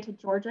Atlanta,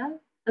 Georgia,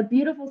 a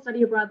beautiful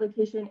study abroad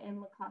location in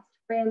Lacoste,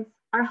 France,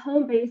 our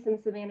home base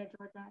in Savannah,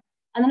 Georgia,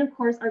 and then of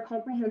course our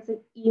comprehensive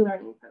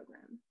e-learning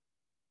program.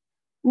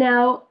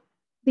 Now,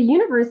 the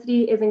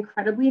university is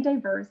incredibly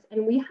diverse,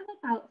 and we have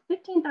about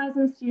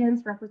 15,000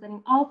 students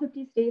representing all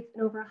 50 states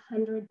in over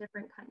 100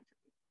 different countries.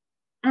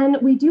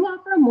 And we do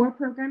offer more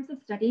programs of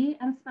study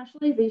and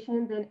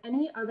specialization than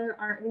any other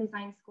art and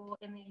design school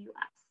in the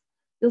US.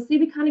 You'll see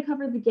we kind of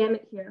cover the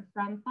gamut here,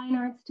 from fine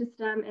arts to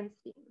STEM and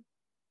STEAM.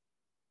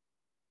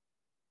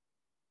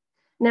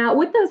 Now,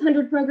 with those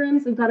 100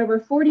 programs, we've got over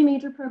 40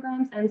 major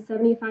programs and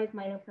 75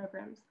 minor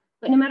programs.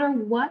 But no matter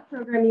what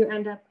program you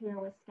end up here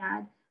with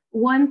SCAD,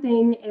 one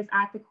thing is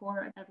at the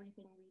core of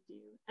everything we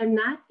do, and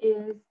that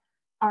is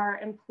our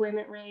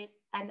employment rate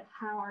and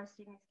how our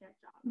students get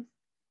jobs.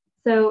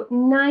 So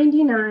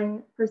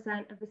 99%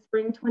 of the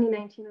spring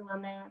 2019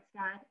 alumni at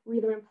SCAD were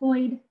either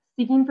employed,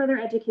 seeking further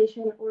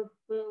education, or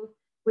both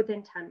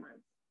within 10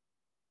 months.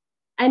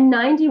 And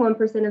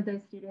 91% of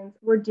those students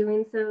were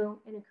doing so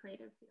in a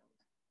creative field.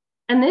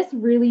 And this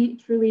really,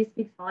 truly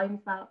speaks volumes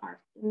about our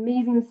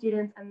amazing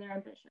students and their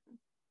ambition,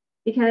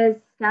 because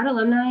SCAD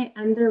alumni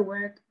and their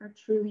work are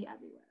truly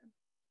everywhere.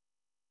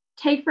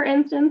 Take, for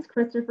instance,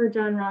 Christopher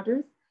John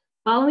Rogers.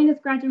 Following his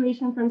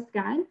graduation from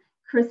SCAD,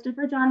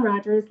 Christopher John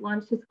Rogers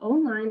launched his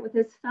own line with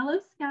his fellow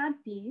SCAD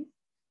bees,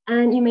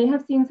 and you may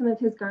have seen some of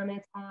his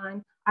garments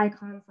on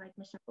icons like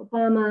Michelle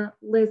Obama,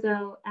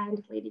 Lizzo,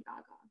 and Lady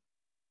Gaga.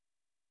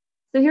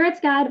 So here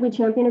at SCAD, we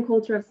champion a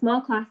culture of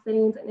small class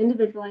settings and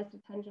individualized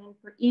attention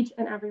for each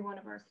and every one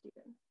of our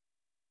students.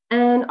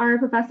 And our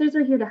professors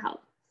are here to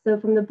help. So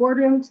from the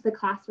boardroom to the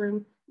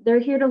classroom, they're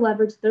here to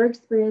leverage their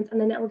experience and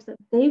the networks that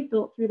they've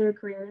built through their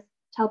careers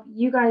to help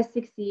you guys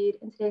succeed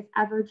in today's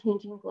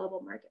ever-changing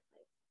global marketplace.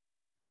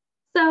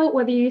 So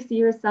whether you see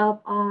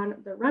yourself on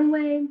the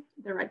runway,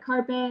 the red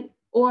carpet,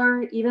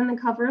 or even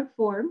the cover of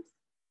Forbes,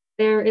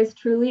 there is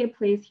truly a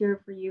place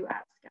here for you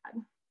at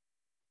SCAD.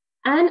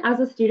 And as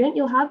a student,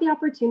 you'll have the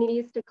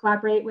opportunities to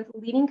collaborate with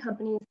leading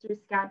companies through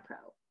SCAD Pro.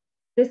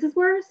 This is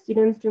where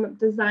students dream up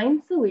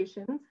design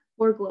solutions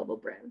for global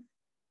brands.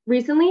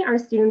 Recently, our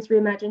students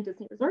reimagined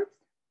Disney resorts,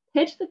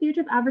 pitched the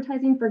future of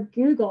advertising for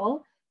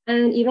Google,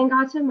 and even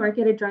got to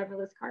market a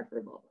driverless car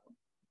for Volvo.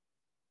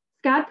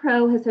 SCAD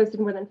Pro has hosted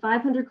more than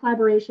 500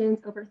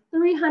 collaborations, over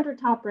 300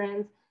 top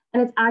brands,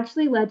 and it's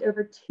actually led to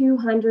over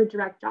 200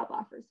 direct job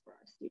offers for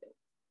our students.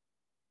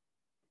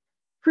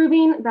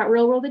 Proving that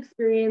real-world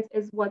experience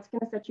is what's going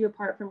to set you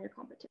apart from your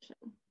competition.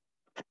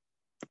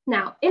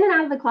 Now, in and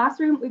out of the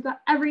classroom, we've got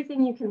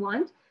everything you can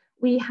want.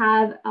 We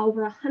have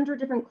over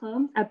 100 different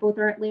clubs at both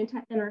our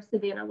Atlanta and our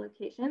Savannah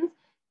locations.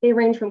 They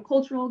range from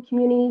cultural,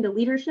 community to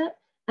leadership.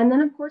 And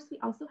then, of course, we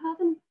also have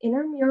an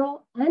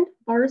intramural and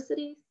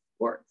varsity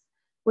sports,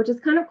 which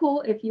is kind of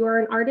cool. If you are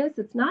an artist,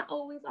 it's not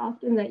always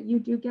often that you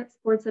do get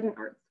sports at an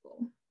art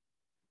school.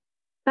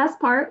 Best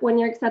part, when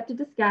you're accepted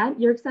to SCAD,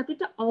 you're accepted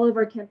to all of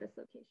our campus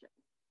locations.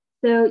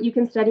 So you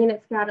can study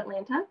at SCAD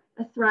Atlanta,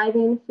 a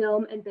thriving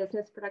film and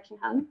business production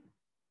hub,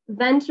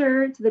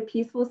 venture to the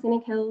peaceful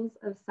scenic hills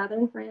of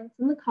southern France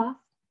and the Coast,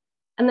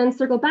 and then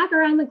circle back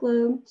around the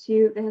globe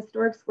to the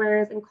historic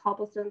squares and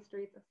cobblestone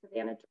streets of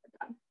Savannah,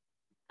 Georgia.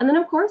 And then,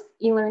 of course,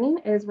 e-learning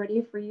is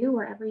ready for you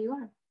wherever you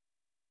are.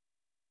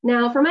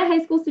 Now, for my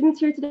high school students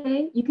here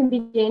today, you can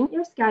begin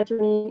your SCAD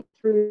journey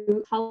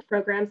through college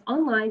programs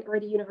online or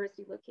at a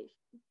university location.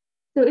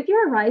 So if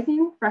you're a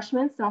rising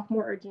freshman,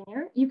 sophomore, or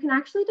junior, you can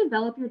actually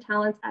develop your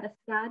talents at a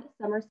SCAD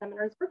Summer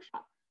Seminars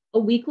Workshop, a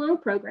week-long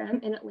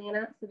program in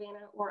Atlanta,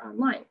 Savannah, or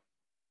online.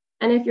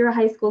 And if you're a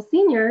high school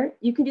senior,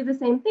 you can do the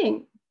same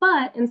thing,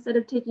 but instead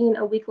of taking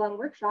a week-long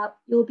workshop,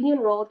 you'll be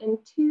enrolled in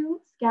 2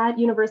 SCAD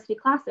university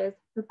classes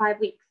for 5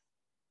 weeks.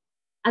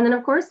 And then,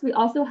 of course, we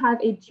also have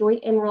a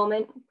joint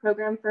enrollment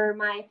program for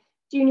my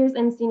juniors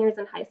and seniors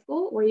in high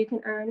school, where you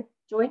can earn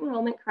joint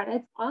enrollment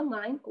credits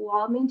online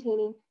while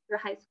maintaining your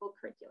high school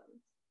curriculum.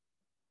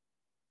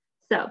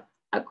 So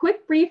a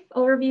quick brief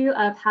overview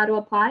of how to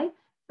apply.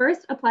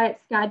 First, apply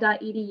at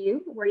scad.edu,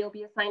 where you'll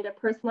be assigned a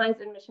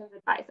personalized admissions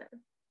advisor.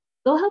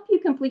 They'll help you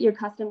complete your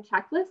custom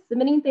checklist,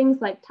 submitting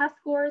things like test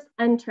scores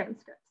and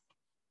transcripts.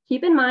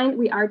 Keep in mind,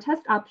 we are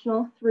test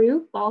optional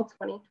through fall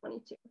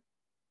 2022.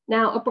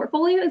 Now, a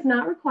portfolio is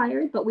not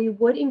required, but we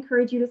would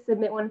encourage you to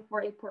submit one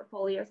for a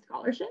portfolio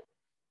scholarship.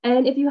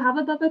 And if you have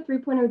above a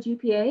 3.0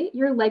 GPA,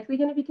 you're likely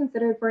going to be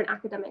considered for an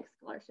academic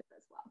scholarship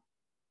as well.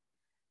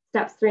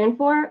 Steps 3 and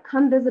 4,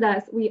 come visit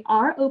us. We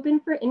are open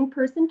for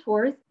in-person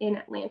tours in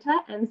Atlanta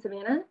and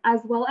Savannah,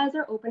 as well as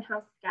our open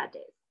house SCAD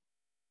days.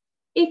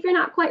 If you're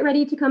not quite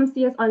ready to come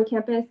see us on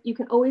campus, you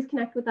can always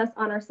connect with us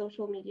on our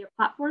social media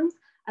platforms.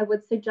 I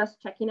would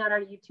suggest checking out our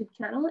YouTube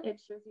channel.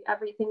 It shows you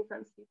everything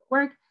from student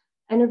work,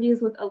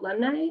 interviews with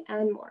alumni,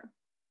 and more.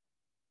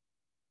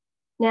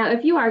 Now,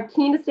 if you are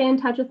keen to stay in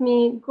touch with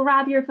me,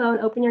 grab your phone,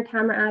 open your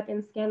camera app,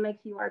 and scan my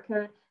QR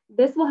code.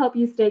 This will help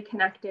you stay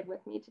connected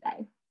with me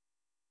today.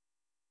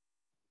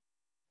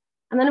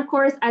 And then, of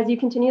course, as you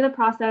continue the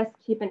process,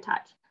 keep in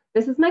touch.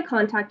 This is my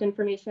contact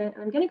information,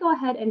 and I'm going to go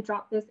ahead and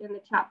drop this in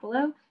the chat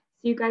below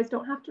so you guys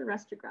don't have to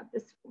rush to grab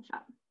this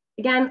screenshot.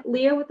 Again,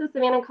 Leah with the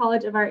Savannah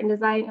College of Art and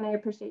Design, and I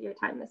appreciate your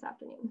time this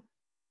afternoon.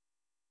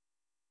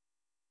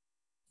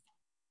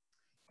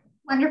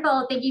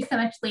 Wonderful. Thank you so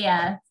much,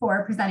 Leah,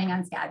 for presenting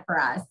on SCAD for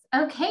us.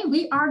 Okay,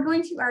 we are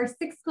going to our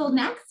 6th school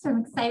next.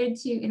 I'm excited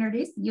to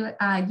introduce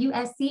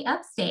USC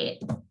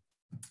Upstate.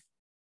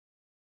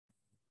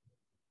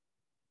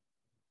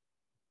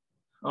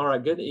 All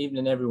right, good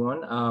evening,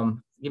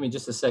 everyone. Give me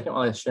just a second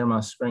while I share my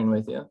screen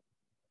with you.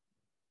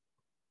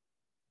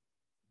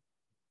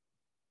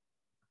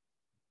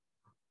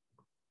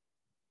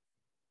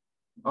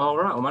 All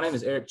right, well, my name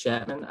is Eric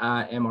Chapman.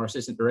 I am our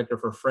Assistant Director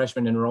for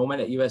Freshman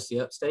Enrollment at USC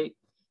Upstate.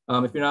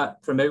 If you're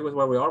not familiar with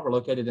where we are, we're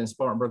located in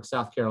Spartanburg,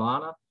 South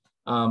Carolina,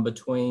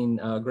 between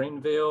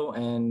Greenville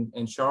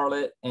and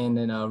Charlotte, and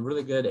in a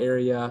really good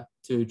area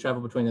to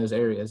travel between those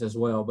areas as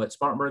well. But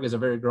Spartanburg is a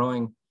very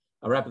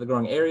rapidly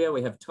growing area.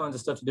 We have tons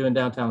of stuff to do in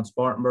downtown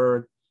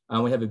Spartanburg.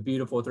 We have a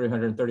beautiful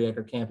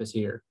 330-acre campus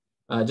here.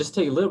 Just to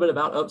tell you a little bit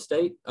about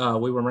Upstate,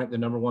 we were ranked the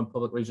 #1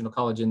 public regional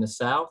college in the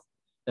South.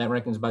 That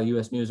ranking is by the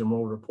U.S. News and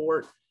World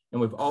Report. And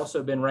we've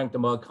also been ranked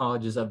among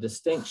colleges of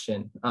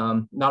distinction.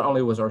 Not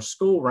only was our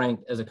school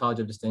ranked as a college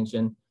of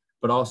distinction,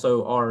 but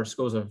also our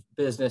schools of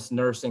business,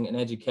 nursing, and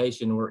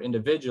education were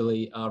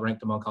individually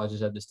ranked among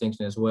colleges of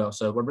distinction as well.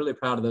 So we're really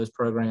proud of those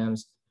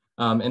programs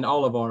and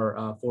all of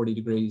our 40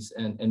 degrees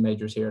and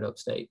majors here at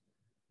Upstate.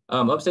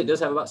 Upstate does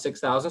have about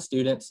 6,000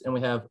 students, and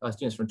we have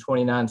students from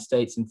 29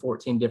 states and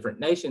 14 different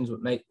nations,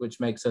 which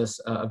makes us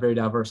a very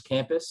diverse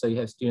campus. So you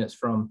have students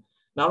from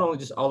not only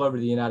just all over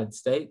the United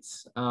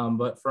States,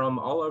 but from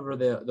all over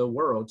the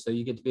world. So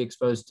you get to be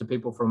exposed to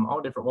people from all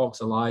different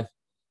walks of life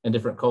and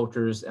different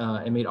cultures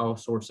and meet all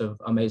sorts of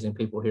amazing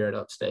people here at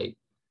Upstate.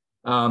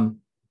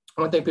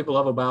 One thing people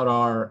love about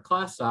our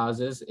class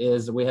sizes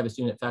is we have a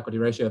student faculty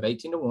ratio of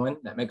 18:1.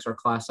 That makes our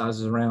class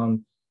sizes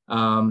around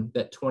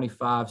that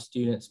 25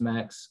 students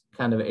max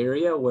kind of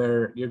area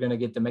where you're going to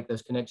get to make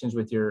those connections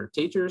with your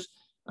teachers.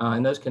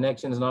 And those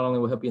connections not only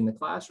will help you in the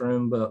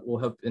classroom, but will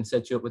help and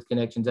set you up with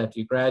connections after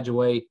you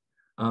graduate.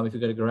 If you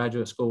go to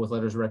graduate school with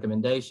letters of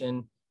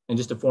recommendation, and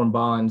just to form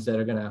bonds that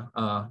are going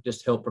to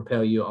just help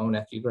propel you on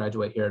after you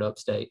graduate here at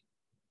Upstate.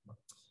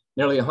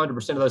 Nearly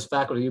 100% of those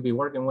faculty you'll be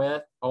working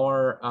with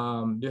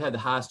do have the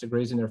highest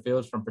degrees in their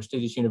fields from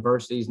prestigious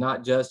universities,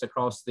 not just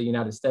across the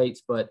United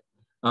States, but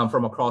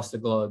from across the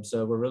globe.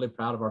 So we're really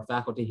proud of our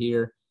faculty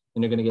here,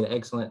 and they're going to get an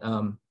excellent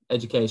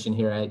education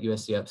here at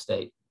USC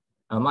Upstate.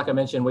 Like I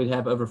mentioned, we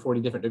have over 40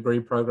 different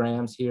degree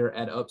programs here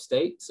at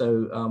Upstate.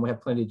 So we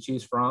have plenty to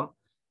choose from,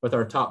 with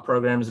our top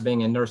programs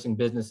being in nursing,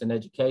 business, and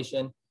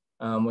education.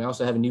 We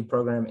also have a new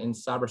program in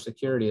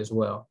cybersecurity as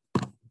well.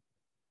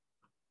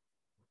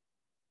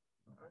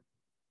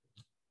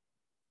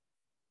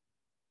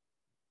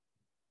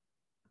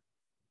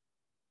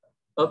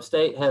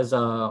 Upstate has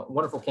a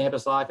wonderful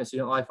campus life and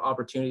student life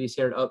opportunities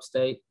here at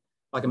Upstate.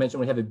 Like I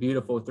mentioned, we have a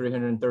beautiful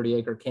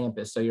 330-acre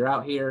campus. So you're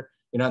out here,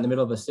 you're not in the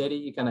middle of a city,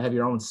 you kind of have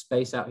your own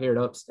space out here at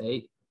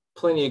Upstate.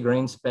 Plenty of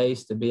green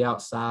space to be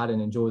outside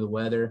and enjoy the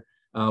weather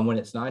when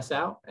it's nice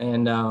out,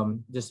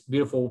 and just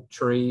beautiful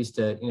trees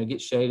to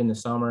get shade in the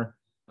summer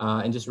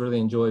and just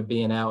really enjoy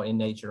being out in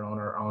nature on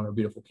our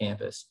beautiful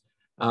campus.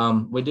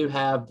 We do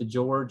have the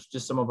George,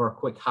 just some of our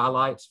quick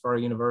highlights for our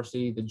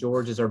university. The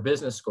George is our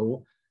business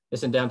school.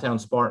 It's in downtown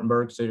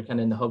Spartanburg, so you're kind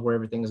of in the hub where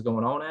everything is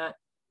going on at.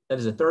 That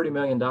is a $30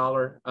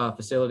 million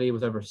facility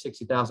with over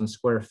 60,000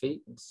 square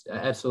feet. It's an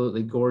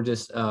absolutely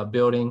gorgeous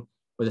building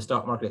with a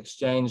stock market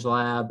exchange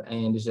lab,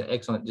 and it's an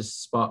excellent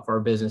just spot for our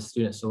business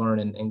students to learn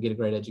and get a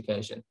great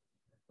education.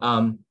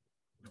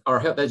 Our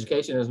health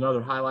education is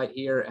another highlight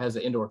here. It has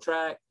an indoor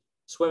track,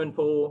 swimming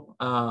pool,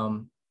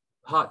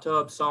 hot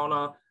tub,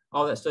 sauna,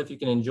 all that stuff you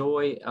can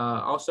enjoy.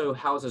 Also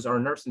houses our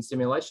nursing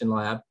simulation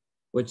lab,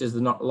 which is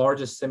the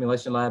largest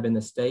simulation lab in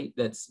the state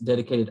that's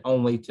dedicated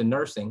only to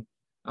nursing.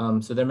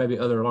 So there may be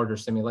other larger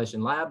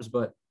simulation labs,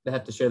 but they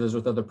have to share those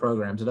with other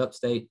programs. At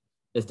Upstate,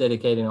 it's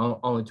dedicated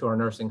only to our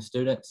nursing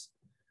students.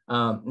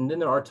 And then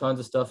there are tons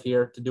of stuff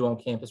here to do on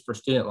campus for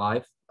student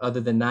life.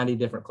 Other than 90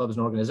 different clubs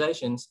and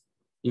organizations,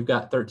 you've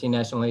got 13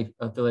 nationally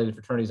affiliated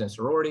fraternities and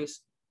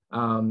sororities.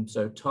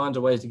 So tons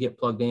of ways to get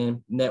plugged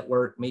in,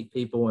 network, meet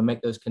people, and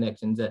make those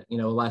connections that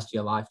will last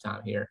you a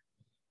lifetime here.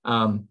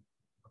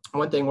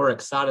 One thing we're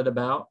excited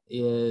about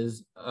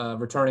is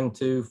returning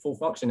to full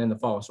function in the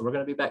fall. So we're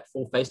going to be back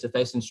full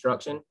face-to-face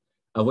instruction.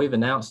 We've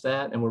announced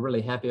that, and we're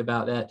really happy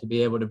about that, to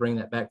be able to bring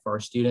that back for our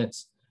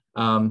students.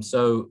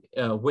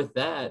 With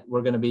that,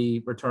 we're going to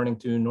be returning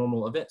to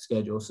normal event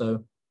schedule.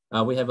 So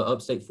we have an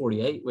Upstate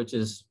 48, which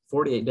is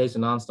 48 days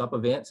of nonstop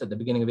events at the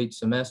beginning of each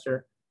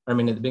semester, at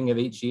the beginning of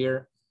each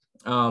year.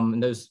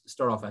 And those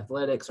start off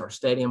athletics, our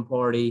stadium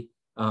party.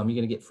 You're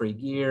going to get free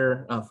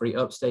gear, free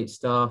Upstate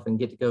stuff, and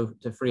get to go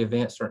to free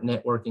events, start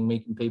networking,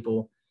 meeting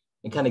people,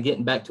 and kind of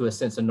getting back to a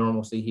sense of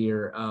normalcy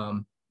here.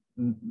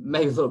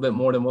 Maybe a little bit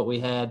more than what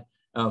we had,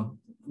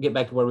 get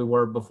back to where we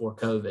were before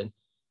COVID.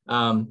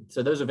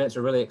 So those events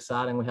are really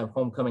exciting. We have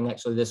homecoming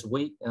actually this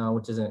week,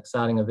 which is an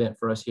exciting event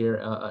for us here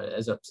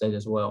as Upstate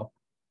as well.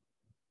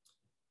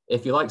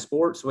 If you like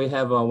sports, we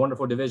have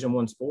wonderful Division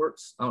I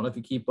sports. I don't know if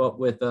you keep up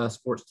with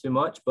sports too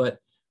much, but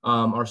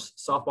our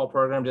softball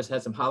program just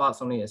had some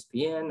highlights on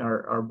ESPN.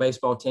 Our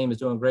baseball team is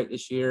doing great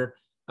this year,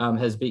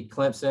 has beat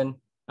Clemson,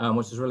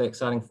 which is really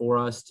exciting for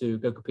us to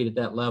go compete at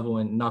that level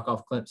and knock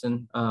off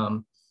Clemson.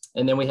 And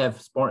then we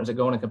have Spartans that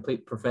go on and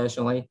compete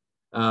professionally.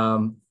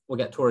 We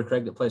got Torrey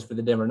Craig that plays for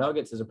the Denver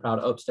Nuggets as a proud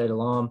Upstate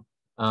alum.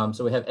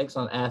 So we have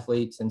excellent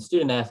athletes and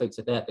student athletes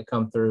at that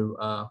come through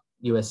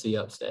USC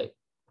Upstate.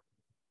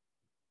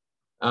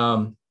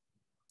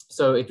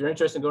 So if you're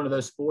interested in going to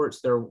those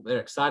sports, they're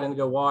exciting to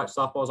go watch.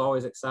 Softball is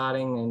always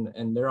exciting,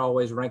 and they're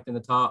always ranked in the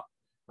top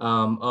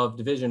of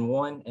Division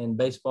I, and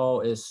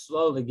baseball is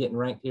slowly getting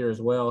ranked here as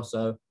well.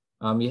 So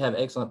you have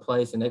excellent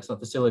place and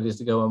excellent facilities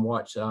to go and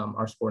watch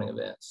our sporting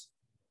events.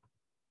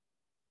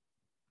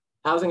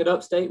 Housing at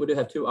Upstate, we do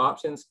have two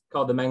options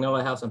called the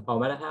Magnolia House and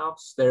Palmetto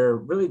House. Their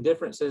really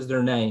differences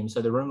their names.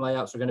 So the room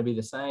layouts are going to be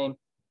the same.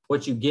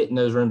 What you get in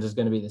those rooms is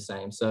going to be the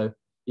same. So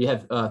you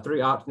have three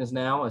options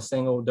now: a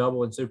single,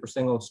 double, and super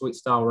single suite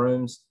style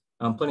rooms.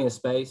 Plenty of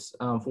space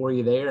for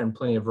you there, and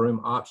plenty of room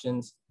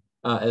options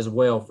as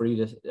well for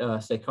you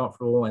to stay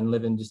comfortable and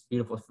live in just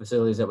beautiful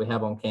facilities that we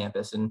have on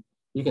campus. And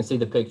you can see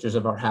the pictures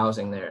of our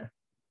housing there.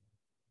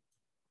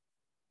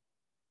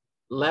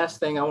 Last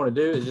thing I want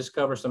to do is just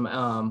cover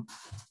some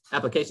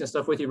application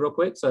stuff with you real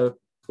quick. So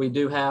we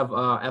do have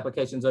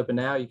applications open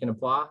now. You can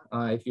apply.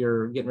 If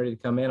you're getting ready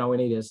to come in, all we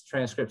need is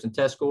transcripts and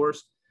test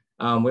scores.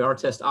 We are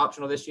test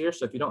optional this year.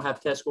 So if you don't have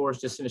test scores,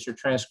 just send us your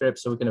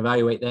transcripts so we can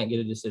evaluate that and get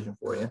a decision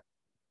for you.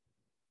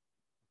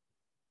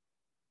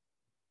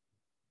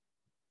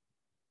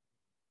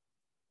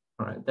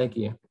 All right, thank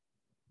you.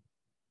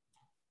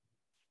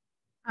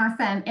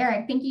 Awesome.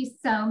 Eric, thank you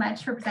so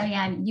much for presenting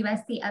on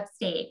USC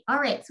Upstate. All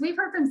right, so we've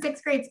heard from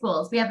 6th grade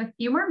schools. We have a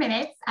few more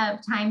minutes of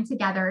time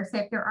together. So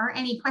if there are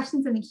any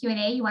questions in the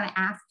Q&A you want to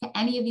ask to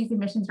any of these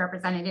admissions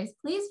representatives,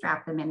 please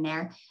drop them in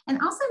there.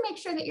 And also make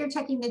sure that you're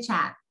checking the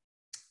chat.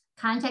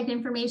 Contact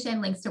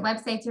information, links to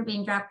websites are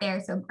being dropped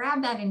there. So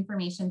grab that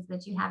information so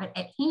that you have it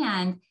at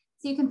hand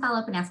so you can follow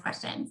up and ask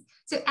questions.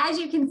 So as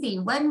you can see,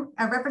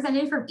 a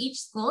representative from each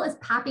school is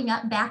popping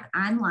up back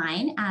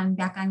online,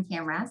 back on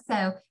camera.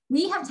 So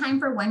we have time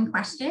for one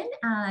question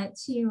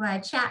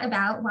to chat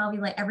about while we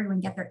let everyone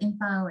get their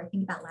info or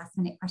think about last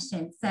minute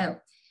questions. So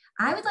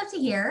I would love to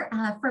hear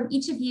from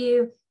each of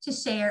you to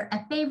share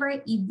a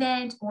favorite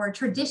event or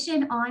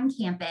tradition on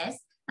campus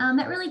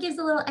that really gives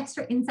a little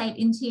extra insight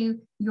into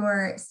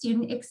your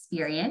student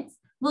experience.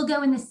 We'll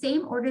go in the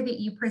same order that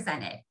you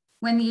presented.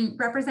 When the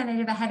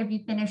representative ahead of you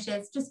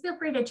finishes, just feel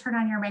free to turn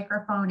on your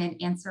microphone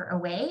and answer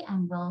away.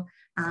 And we'll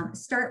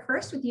start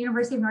first with the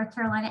University of North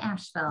Carolina,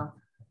 Asheville.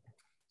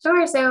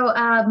 Sure. So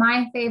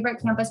my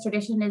favorite campus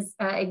tradition is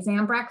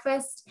exam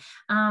breakfast,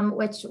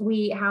 which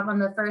we have on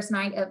the first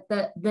night of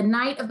the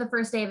night of the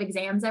first day of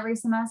exams every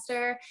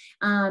semester.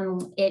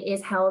 It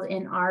is held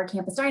in our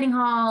campus dining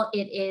hall.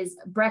 It is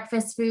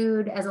breakfast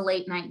food as a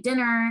late night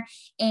dinner.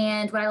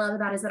 And what I love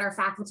about it is that our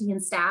faculty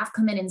and staff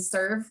come in and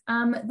serve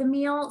the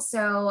meal.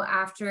 So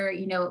after,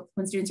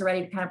 when students are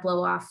ready to kind of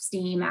blow off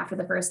steam after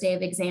the first day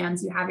of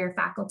exams, you have your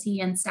faculty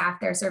and staff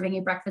there serving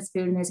you breakfast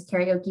food, and there's a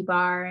karaoke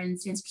bar, and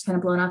students are just kind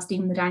of blowing off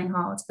steam in the dining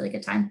hall. It's a really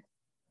good time.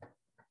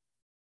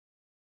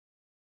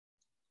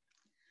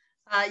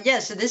 Yeah,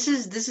 so this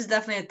is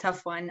definitely a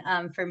tough one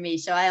for me.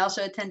 So I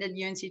also attended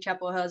UNC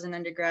Chapel Hill as an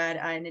undergrad,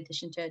 in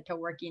addition to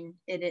working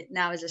in it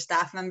now as a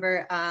staff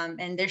member.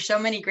 And there's so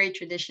many great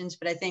traditions,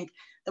 but I think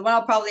the one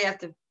I'll probably have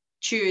to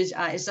choose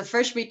is the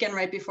first weekend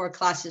right before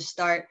classes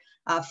start.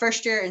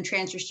 First year and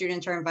transfer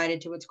students are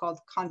invited to what's called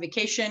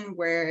convocation,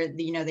 where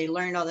they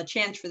learn all the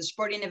chants for the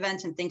sporting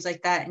events and things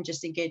like that, and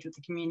just engage with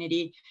the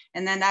community.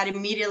 And then that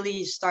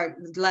immediately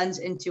lends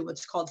into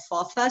what's called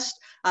Fall Fest,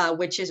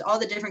 which is all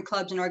the different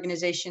clubs and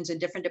organizations and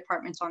different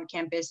departments on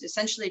campus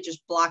essentially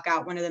just block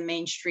out one of the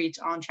main streets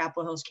on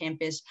Chapel Hill's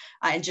campus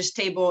and just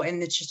table.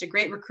 And it's just a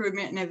great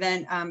recruitment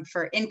event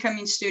for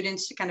incoming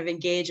students to kind of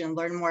engage and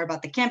learn more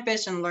about the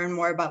campus and learn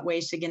more about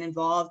ways to get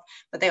involved.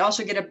 But they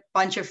also get a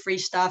bunch of free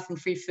stuff and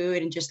free food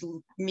and just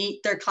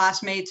meet their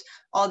classmates.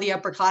 All the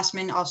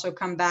upperclassmen also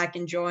come back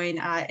and join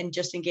and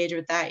just engage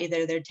with that.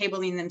 Either they're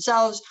tabling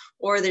themselves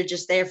or they're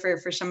just there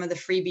for some of the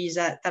freebies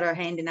that are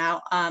handing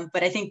out.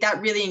 But I think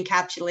that really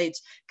encapsulates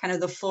kind of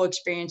the full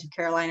experience of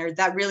Carolina, or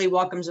that really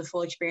welcomes the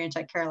full experience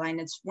at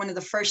Carolina. It's one of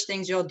the first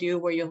things you'll do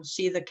where you'll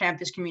see the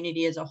campus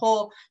community as a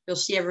whole. You'll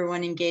see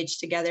everyone engaged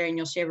together and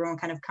you'll see everyone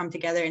kind of come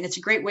together. And it's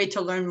a great way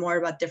to learn more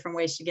about different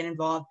ways to get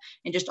involved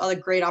and just all the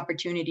great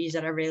opportunities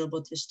that are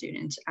available to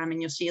students.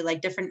 And you'll see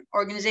like different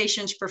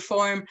organizations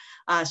perform.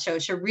 So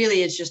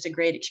really it's just a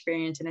great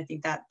experience. And I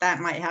think that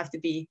might have to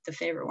be the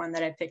favorite one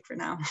that I picked for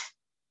now.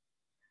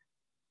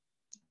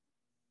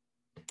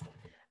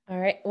 All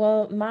right,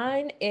 well,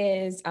 mine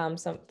is from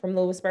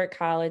Louisburg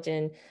College,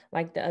 and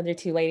like the other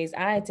two ladies,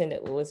 I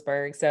attended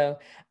Louisburg. So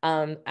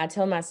I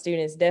tell my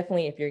students,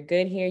 definitely, if you're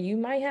good here, you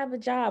might have a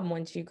job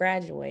once you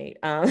graduate.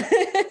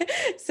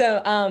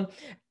 So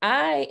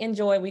I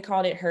enjoy, we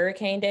called it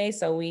Hurricane Day.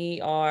 So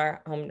we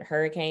are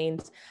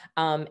hurricanes.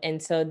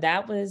 And so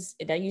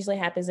that usually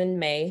happens in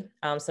May.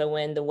 So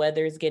when the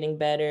weather is getting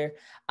better,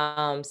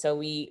 so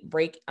we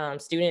break,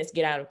 students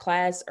get out of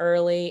class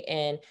early,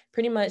 and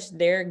pretty much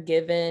they're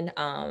given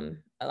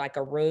like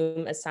a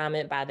room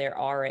assignment by their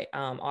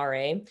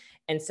RA.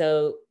 And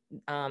so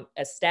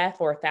a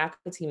staff or a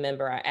faculty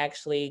member, I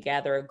actually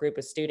gather a group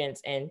of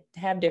students and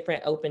have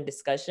different open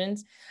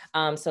discussions.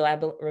 So I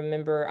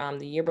remember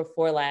the year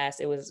before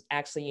last, it was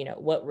actually,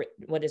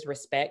 what does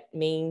respect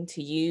mean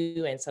to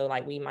you? And so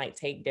like we might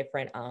take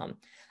different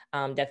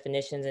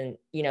definitions and,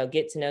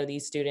 get to know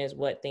these students,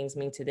 what things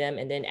mean to them.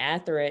 And then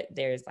after it,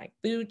 there's like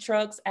food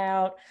trucks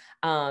out.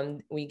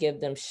 We give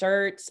them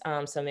shirts.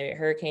 So maybe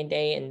Hurricane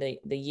Day and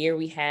the year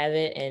we have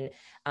it. And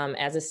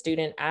as a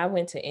student, I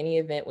went to any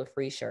event with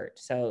free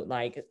shirts. So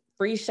like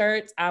free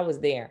shirts, I was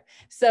there.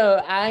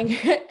 So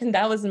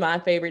that was my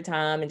favorite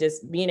time, and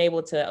just being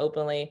able to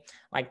openly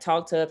like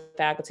talk to a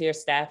faculty or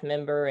staff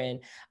member and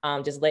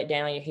just let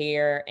down your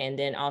hair. And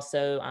then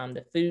also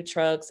the food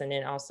trucks, and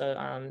then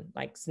also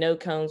like snow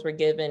cones were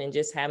given, and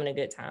just having a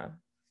good time.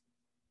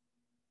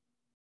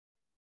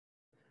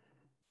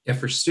 Yeah,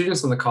 for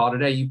students on the call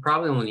today, you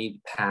probably only need to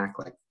pack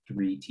like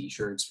 3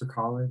 t-shirts for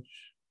college.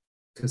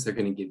 because they're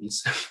going to give you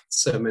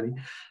so many.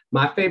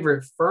 My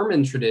favorite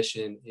Furman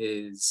tradition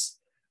is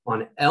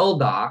on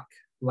LDOC,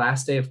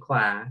 last day of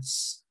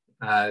class,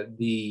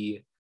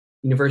 the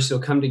university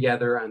will come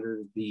together around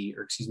the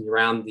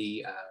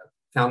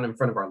fountain in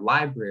front of our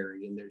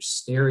library, and there's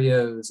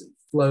stereos and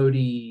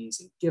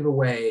floaties and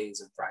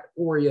giveaways and fried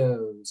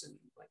Oreos and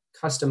like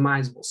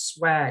customizable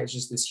swag. It's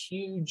just this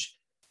huge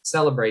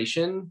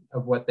celebration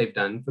of what they've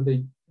done for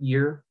the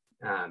year.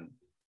 And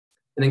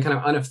then kind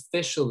of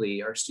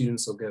unofficially, our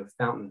students will go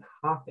fountain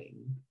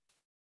hopping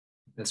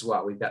as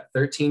well. We've got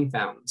 13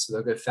 fountains, so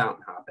they'll go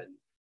fountain hopping,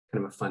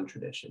 kind of a fun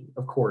tradition.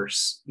 Of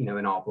course, you know,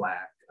 in all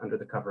black, under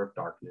the cover of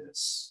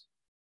darkness,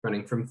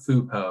 running from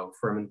FUPO,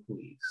 Furman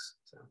Police.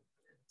 So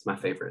it's my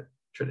favorite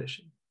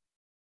tradition.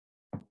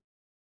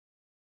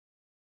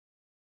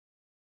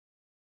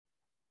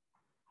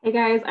 Hey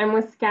guys, I'm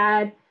with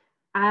SCAD.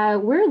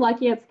 We're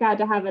lucky at SCAD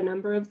to have a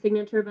number of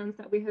signature events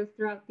that we host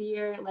throughout the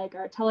year, like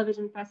our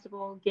television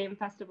festival, game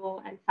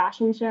festival, and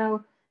fashion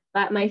show.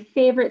 But my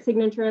favorite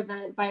signature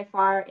event by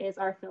far is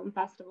our film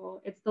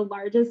festival. It's the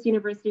largest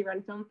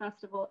university-run film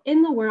festival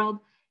in the world,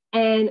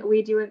 and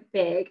we do it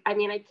big. I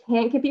mean, I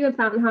can't compete with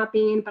fountain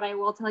hopping, but I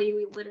will tell you,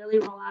 we literally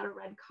roll out a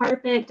red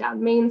carpet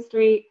down Main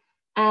Street.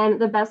 And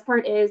the best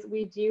part is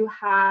we do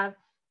have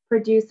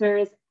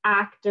producers,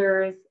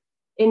 actors,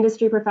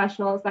 industry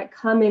professionals that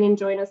come in and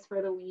join us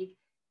for the week.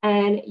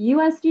 And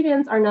US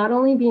students are not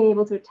only being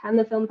able to attend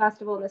the film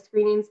festival and the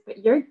screenings,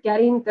 but you're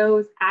getting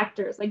those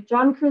actors like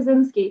John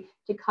Krasinski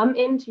to come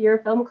into your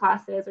film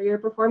classes or your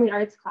performing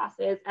arts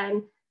classes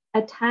and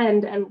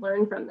attend and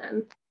learn from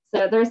them.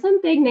 So there's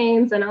some big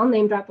names, and I'll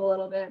name drop a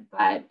little bit,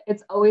 but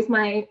it's always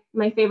my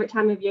favorite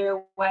time of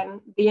year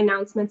when the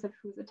announcements of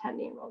who's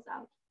attending rolls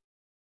out.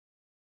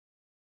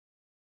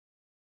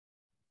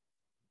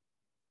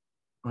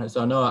 All right,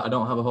 so I know I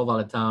don't have a whole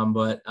lot of time,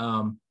 but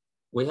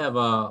we have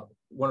a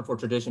wonderful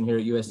tradition here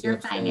at USC You're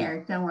Upstate. fine,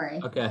 Eric, don't worry.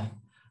 Okay,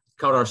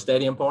 called our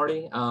stadium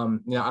party.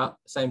 You know,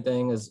 same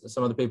thing as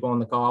some of the people on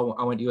the call.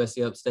 I went to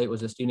USC Upstate,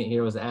 was a student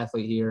here, was an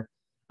athlete here.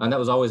 And that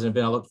was always an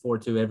event I look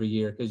forward to every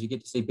year because you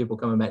get to see people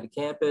coming back to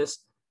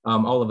campus.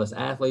 All of us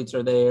athletes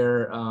are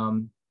there,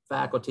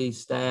 faculty,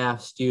 staff,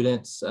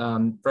 students,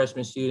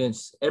 freshman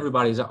students,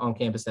 everybody's on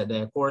campus that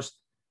day. Of course,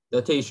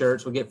 the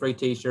t-shirts, we get free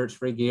t-shirts,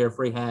 free gear,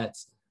 free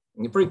hats,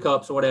 free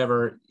cups or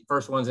whatever.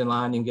 First ones in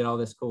line, you can get all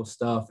this cool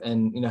stuff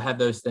and, you know, have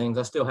those things.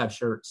 I still have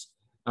shirts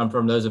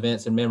from those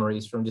events and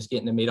memories from just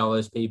getting to meet all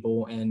those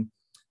people. And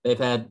they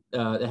had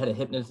a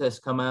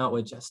hypnotist come out,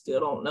 which I still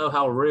don't know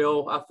how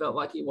real I felt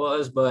like he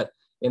was, but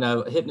you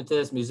know,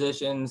 hypnotists,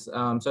 musicians.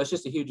 So it's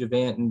just a huge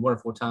event and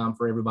wonderful time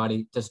for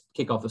everybody to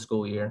kick off the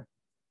school year.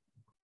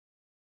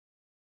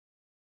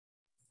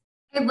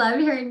 I love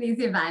hearing these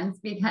events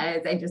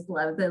because I just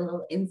love the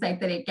little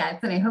insight that it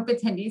gets. And I hope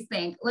attendees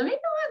think, let me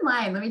go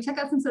online, let me check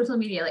out some social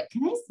media. Like,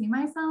 can I see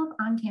myself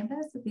on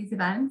campus at these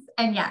events?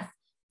 And yes,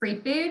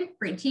 free food,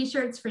 free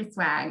t-shirts, free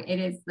swag. It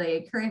is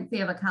the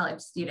currency of a college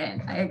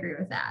student. I agree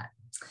with that.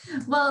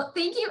 Well,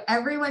 thank you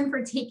everyone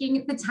for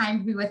taking the time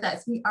to be with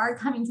us. We are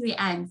coming to the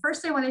end.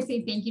 First, I want to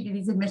say thank you to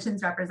these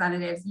admissions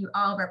representatives. You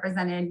all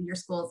represented your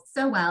schools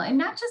so well, and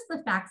not just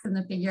the facts and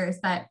the figures,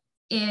 but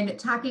in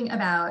talking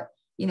about,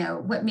 you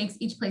know, what makes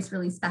each place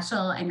really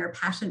special and your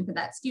passion for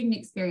that student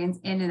experience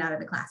in and out of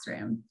the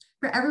classroom.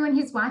 For everyone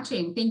who's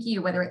watching, thank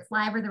you, whether it's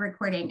live or the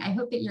recording. I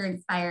hope that you're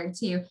inspired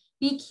to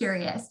be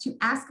curious, to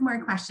ask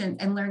more questions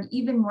and learn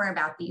even more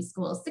about these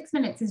schools. 6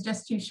 minutes is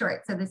just too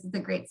short, so this is a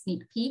great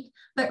sneak peek,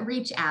 but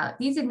reach out.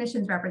 These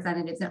admissions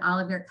representatives and all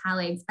of your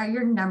colleagues are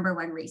your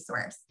 #1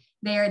 resource.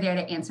 They are there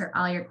to answer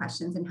all your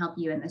questions and help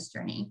you in this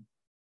journey.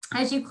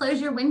 As you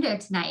close your window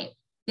tonight,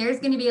 there's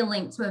going to be a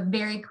link to a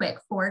very quick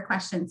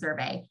 4-question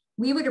survey.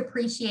 We would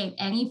appreciate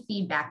any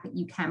feedback that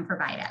you can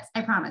provide us.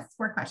 I promise,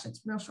 4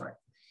 questions, real short.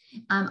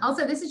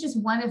 Also, this is just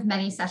one of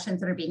many sessions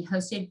that are being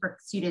hosted for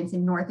students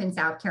in North and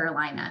South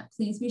Carolina.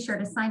 Please be sure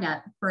to sign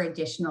up for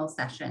additional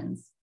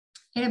sessions.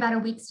 In about a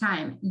week's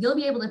time, you'll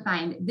be able to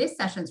find this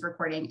session's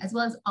recording as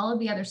well as all of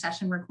the other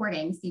session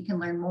recordings so you can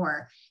learn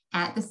more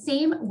at the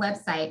same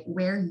website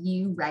where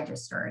you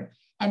registered.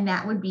 And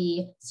that would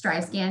be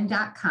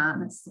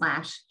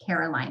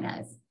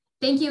strivescan.com/Carolinas.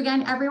 Thank you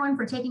again, everyone,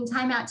 for taking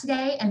time out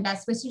today, and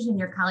best wishes in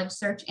your college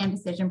search and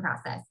decision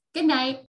process. Good night.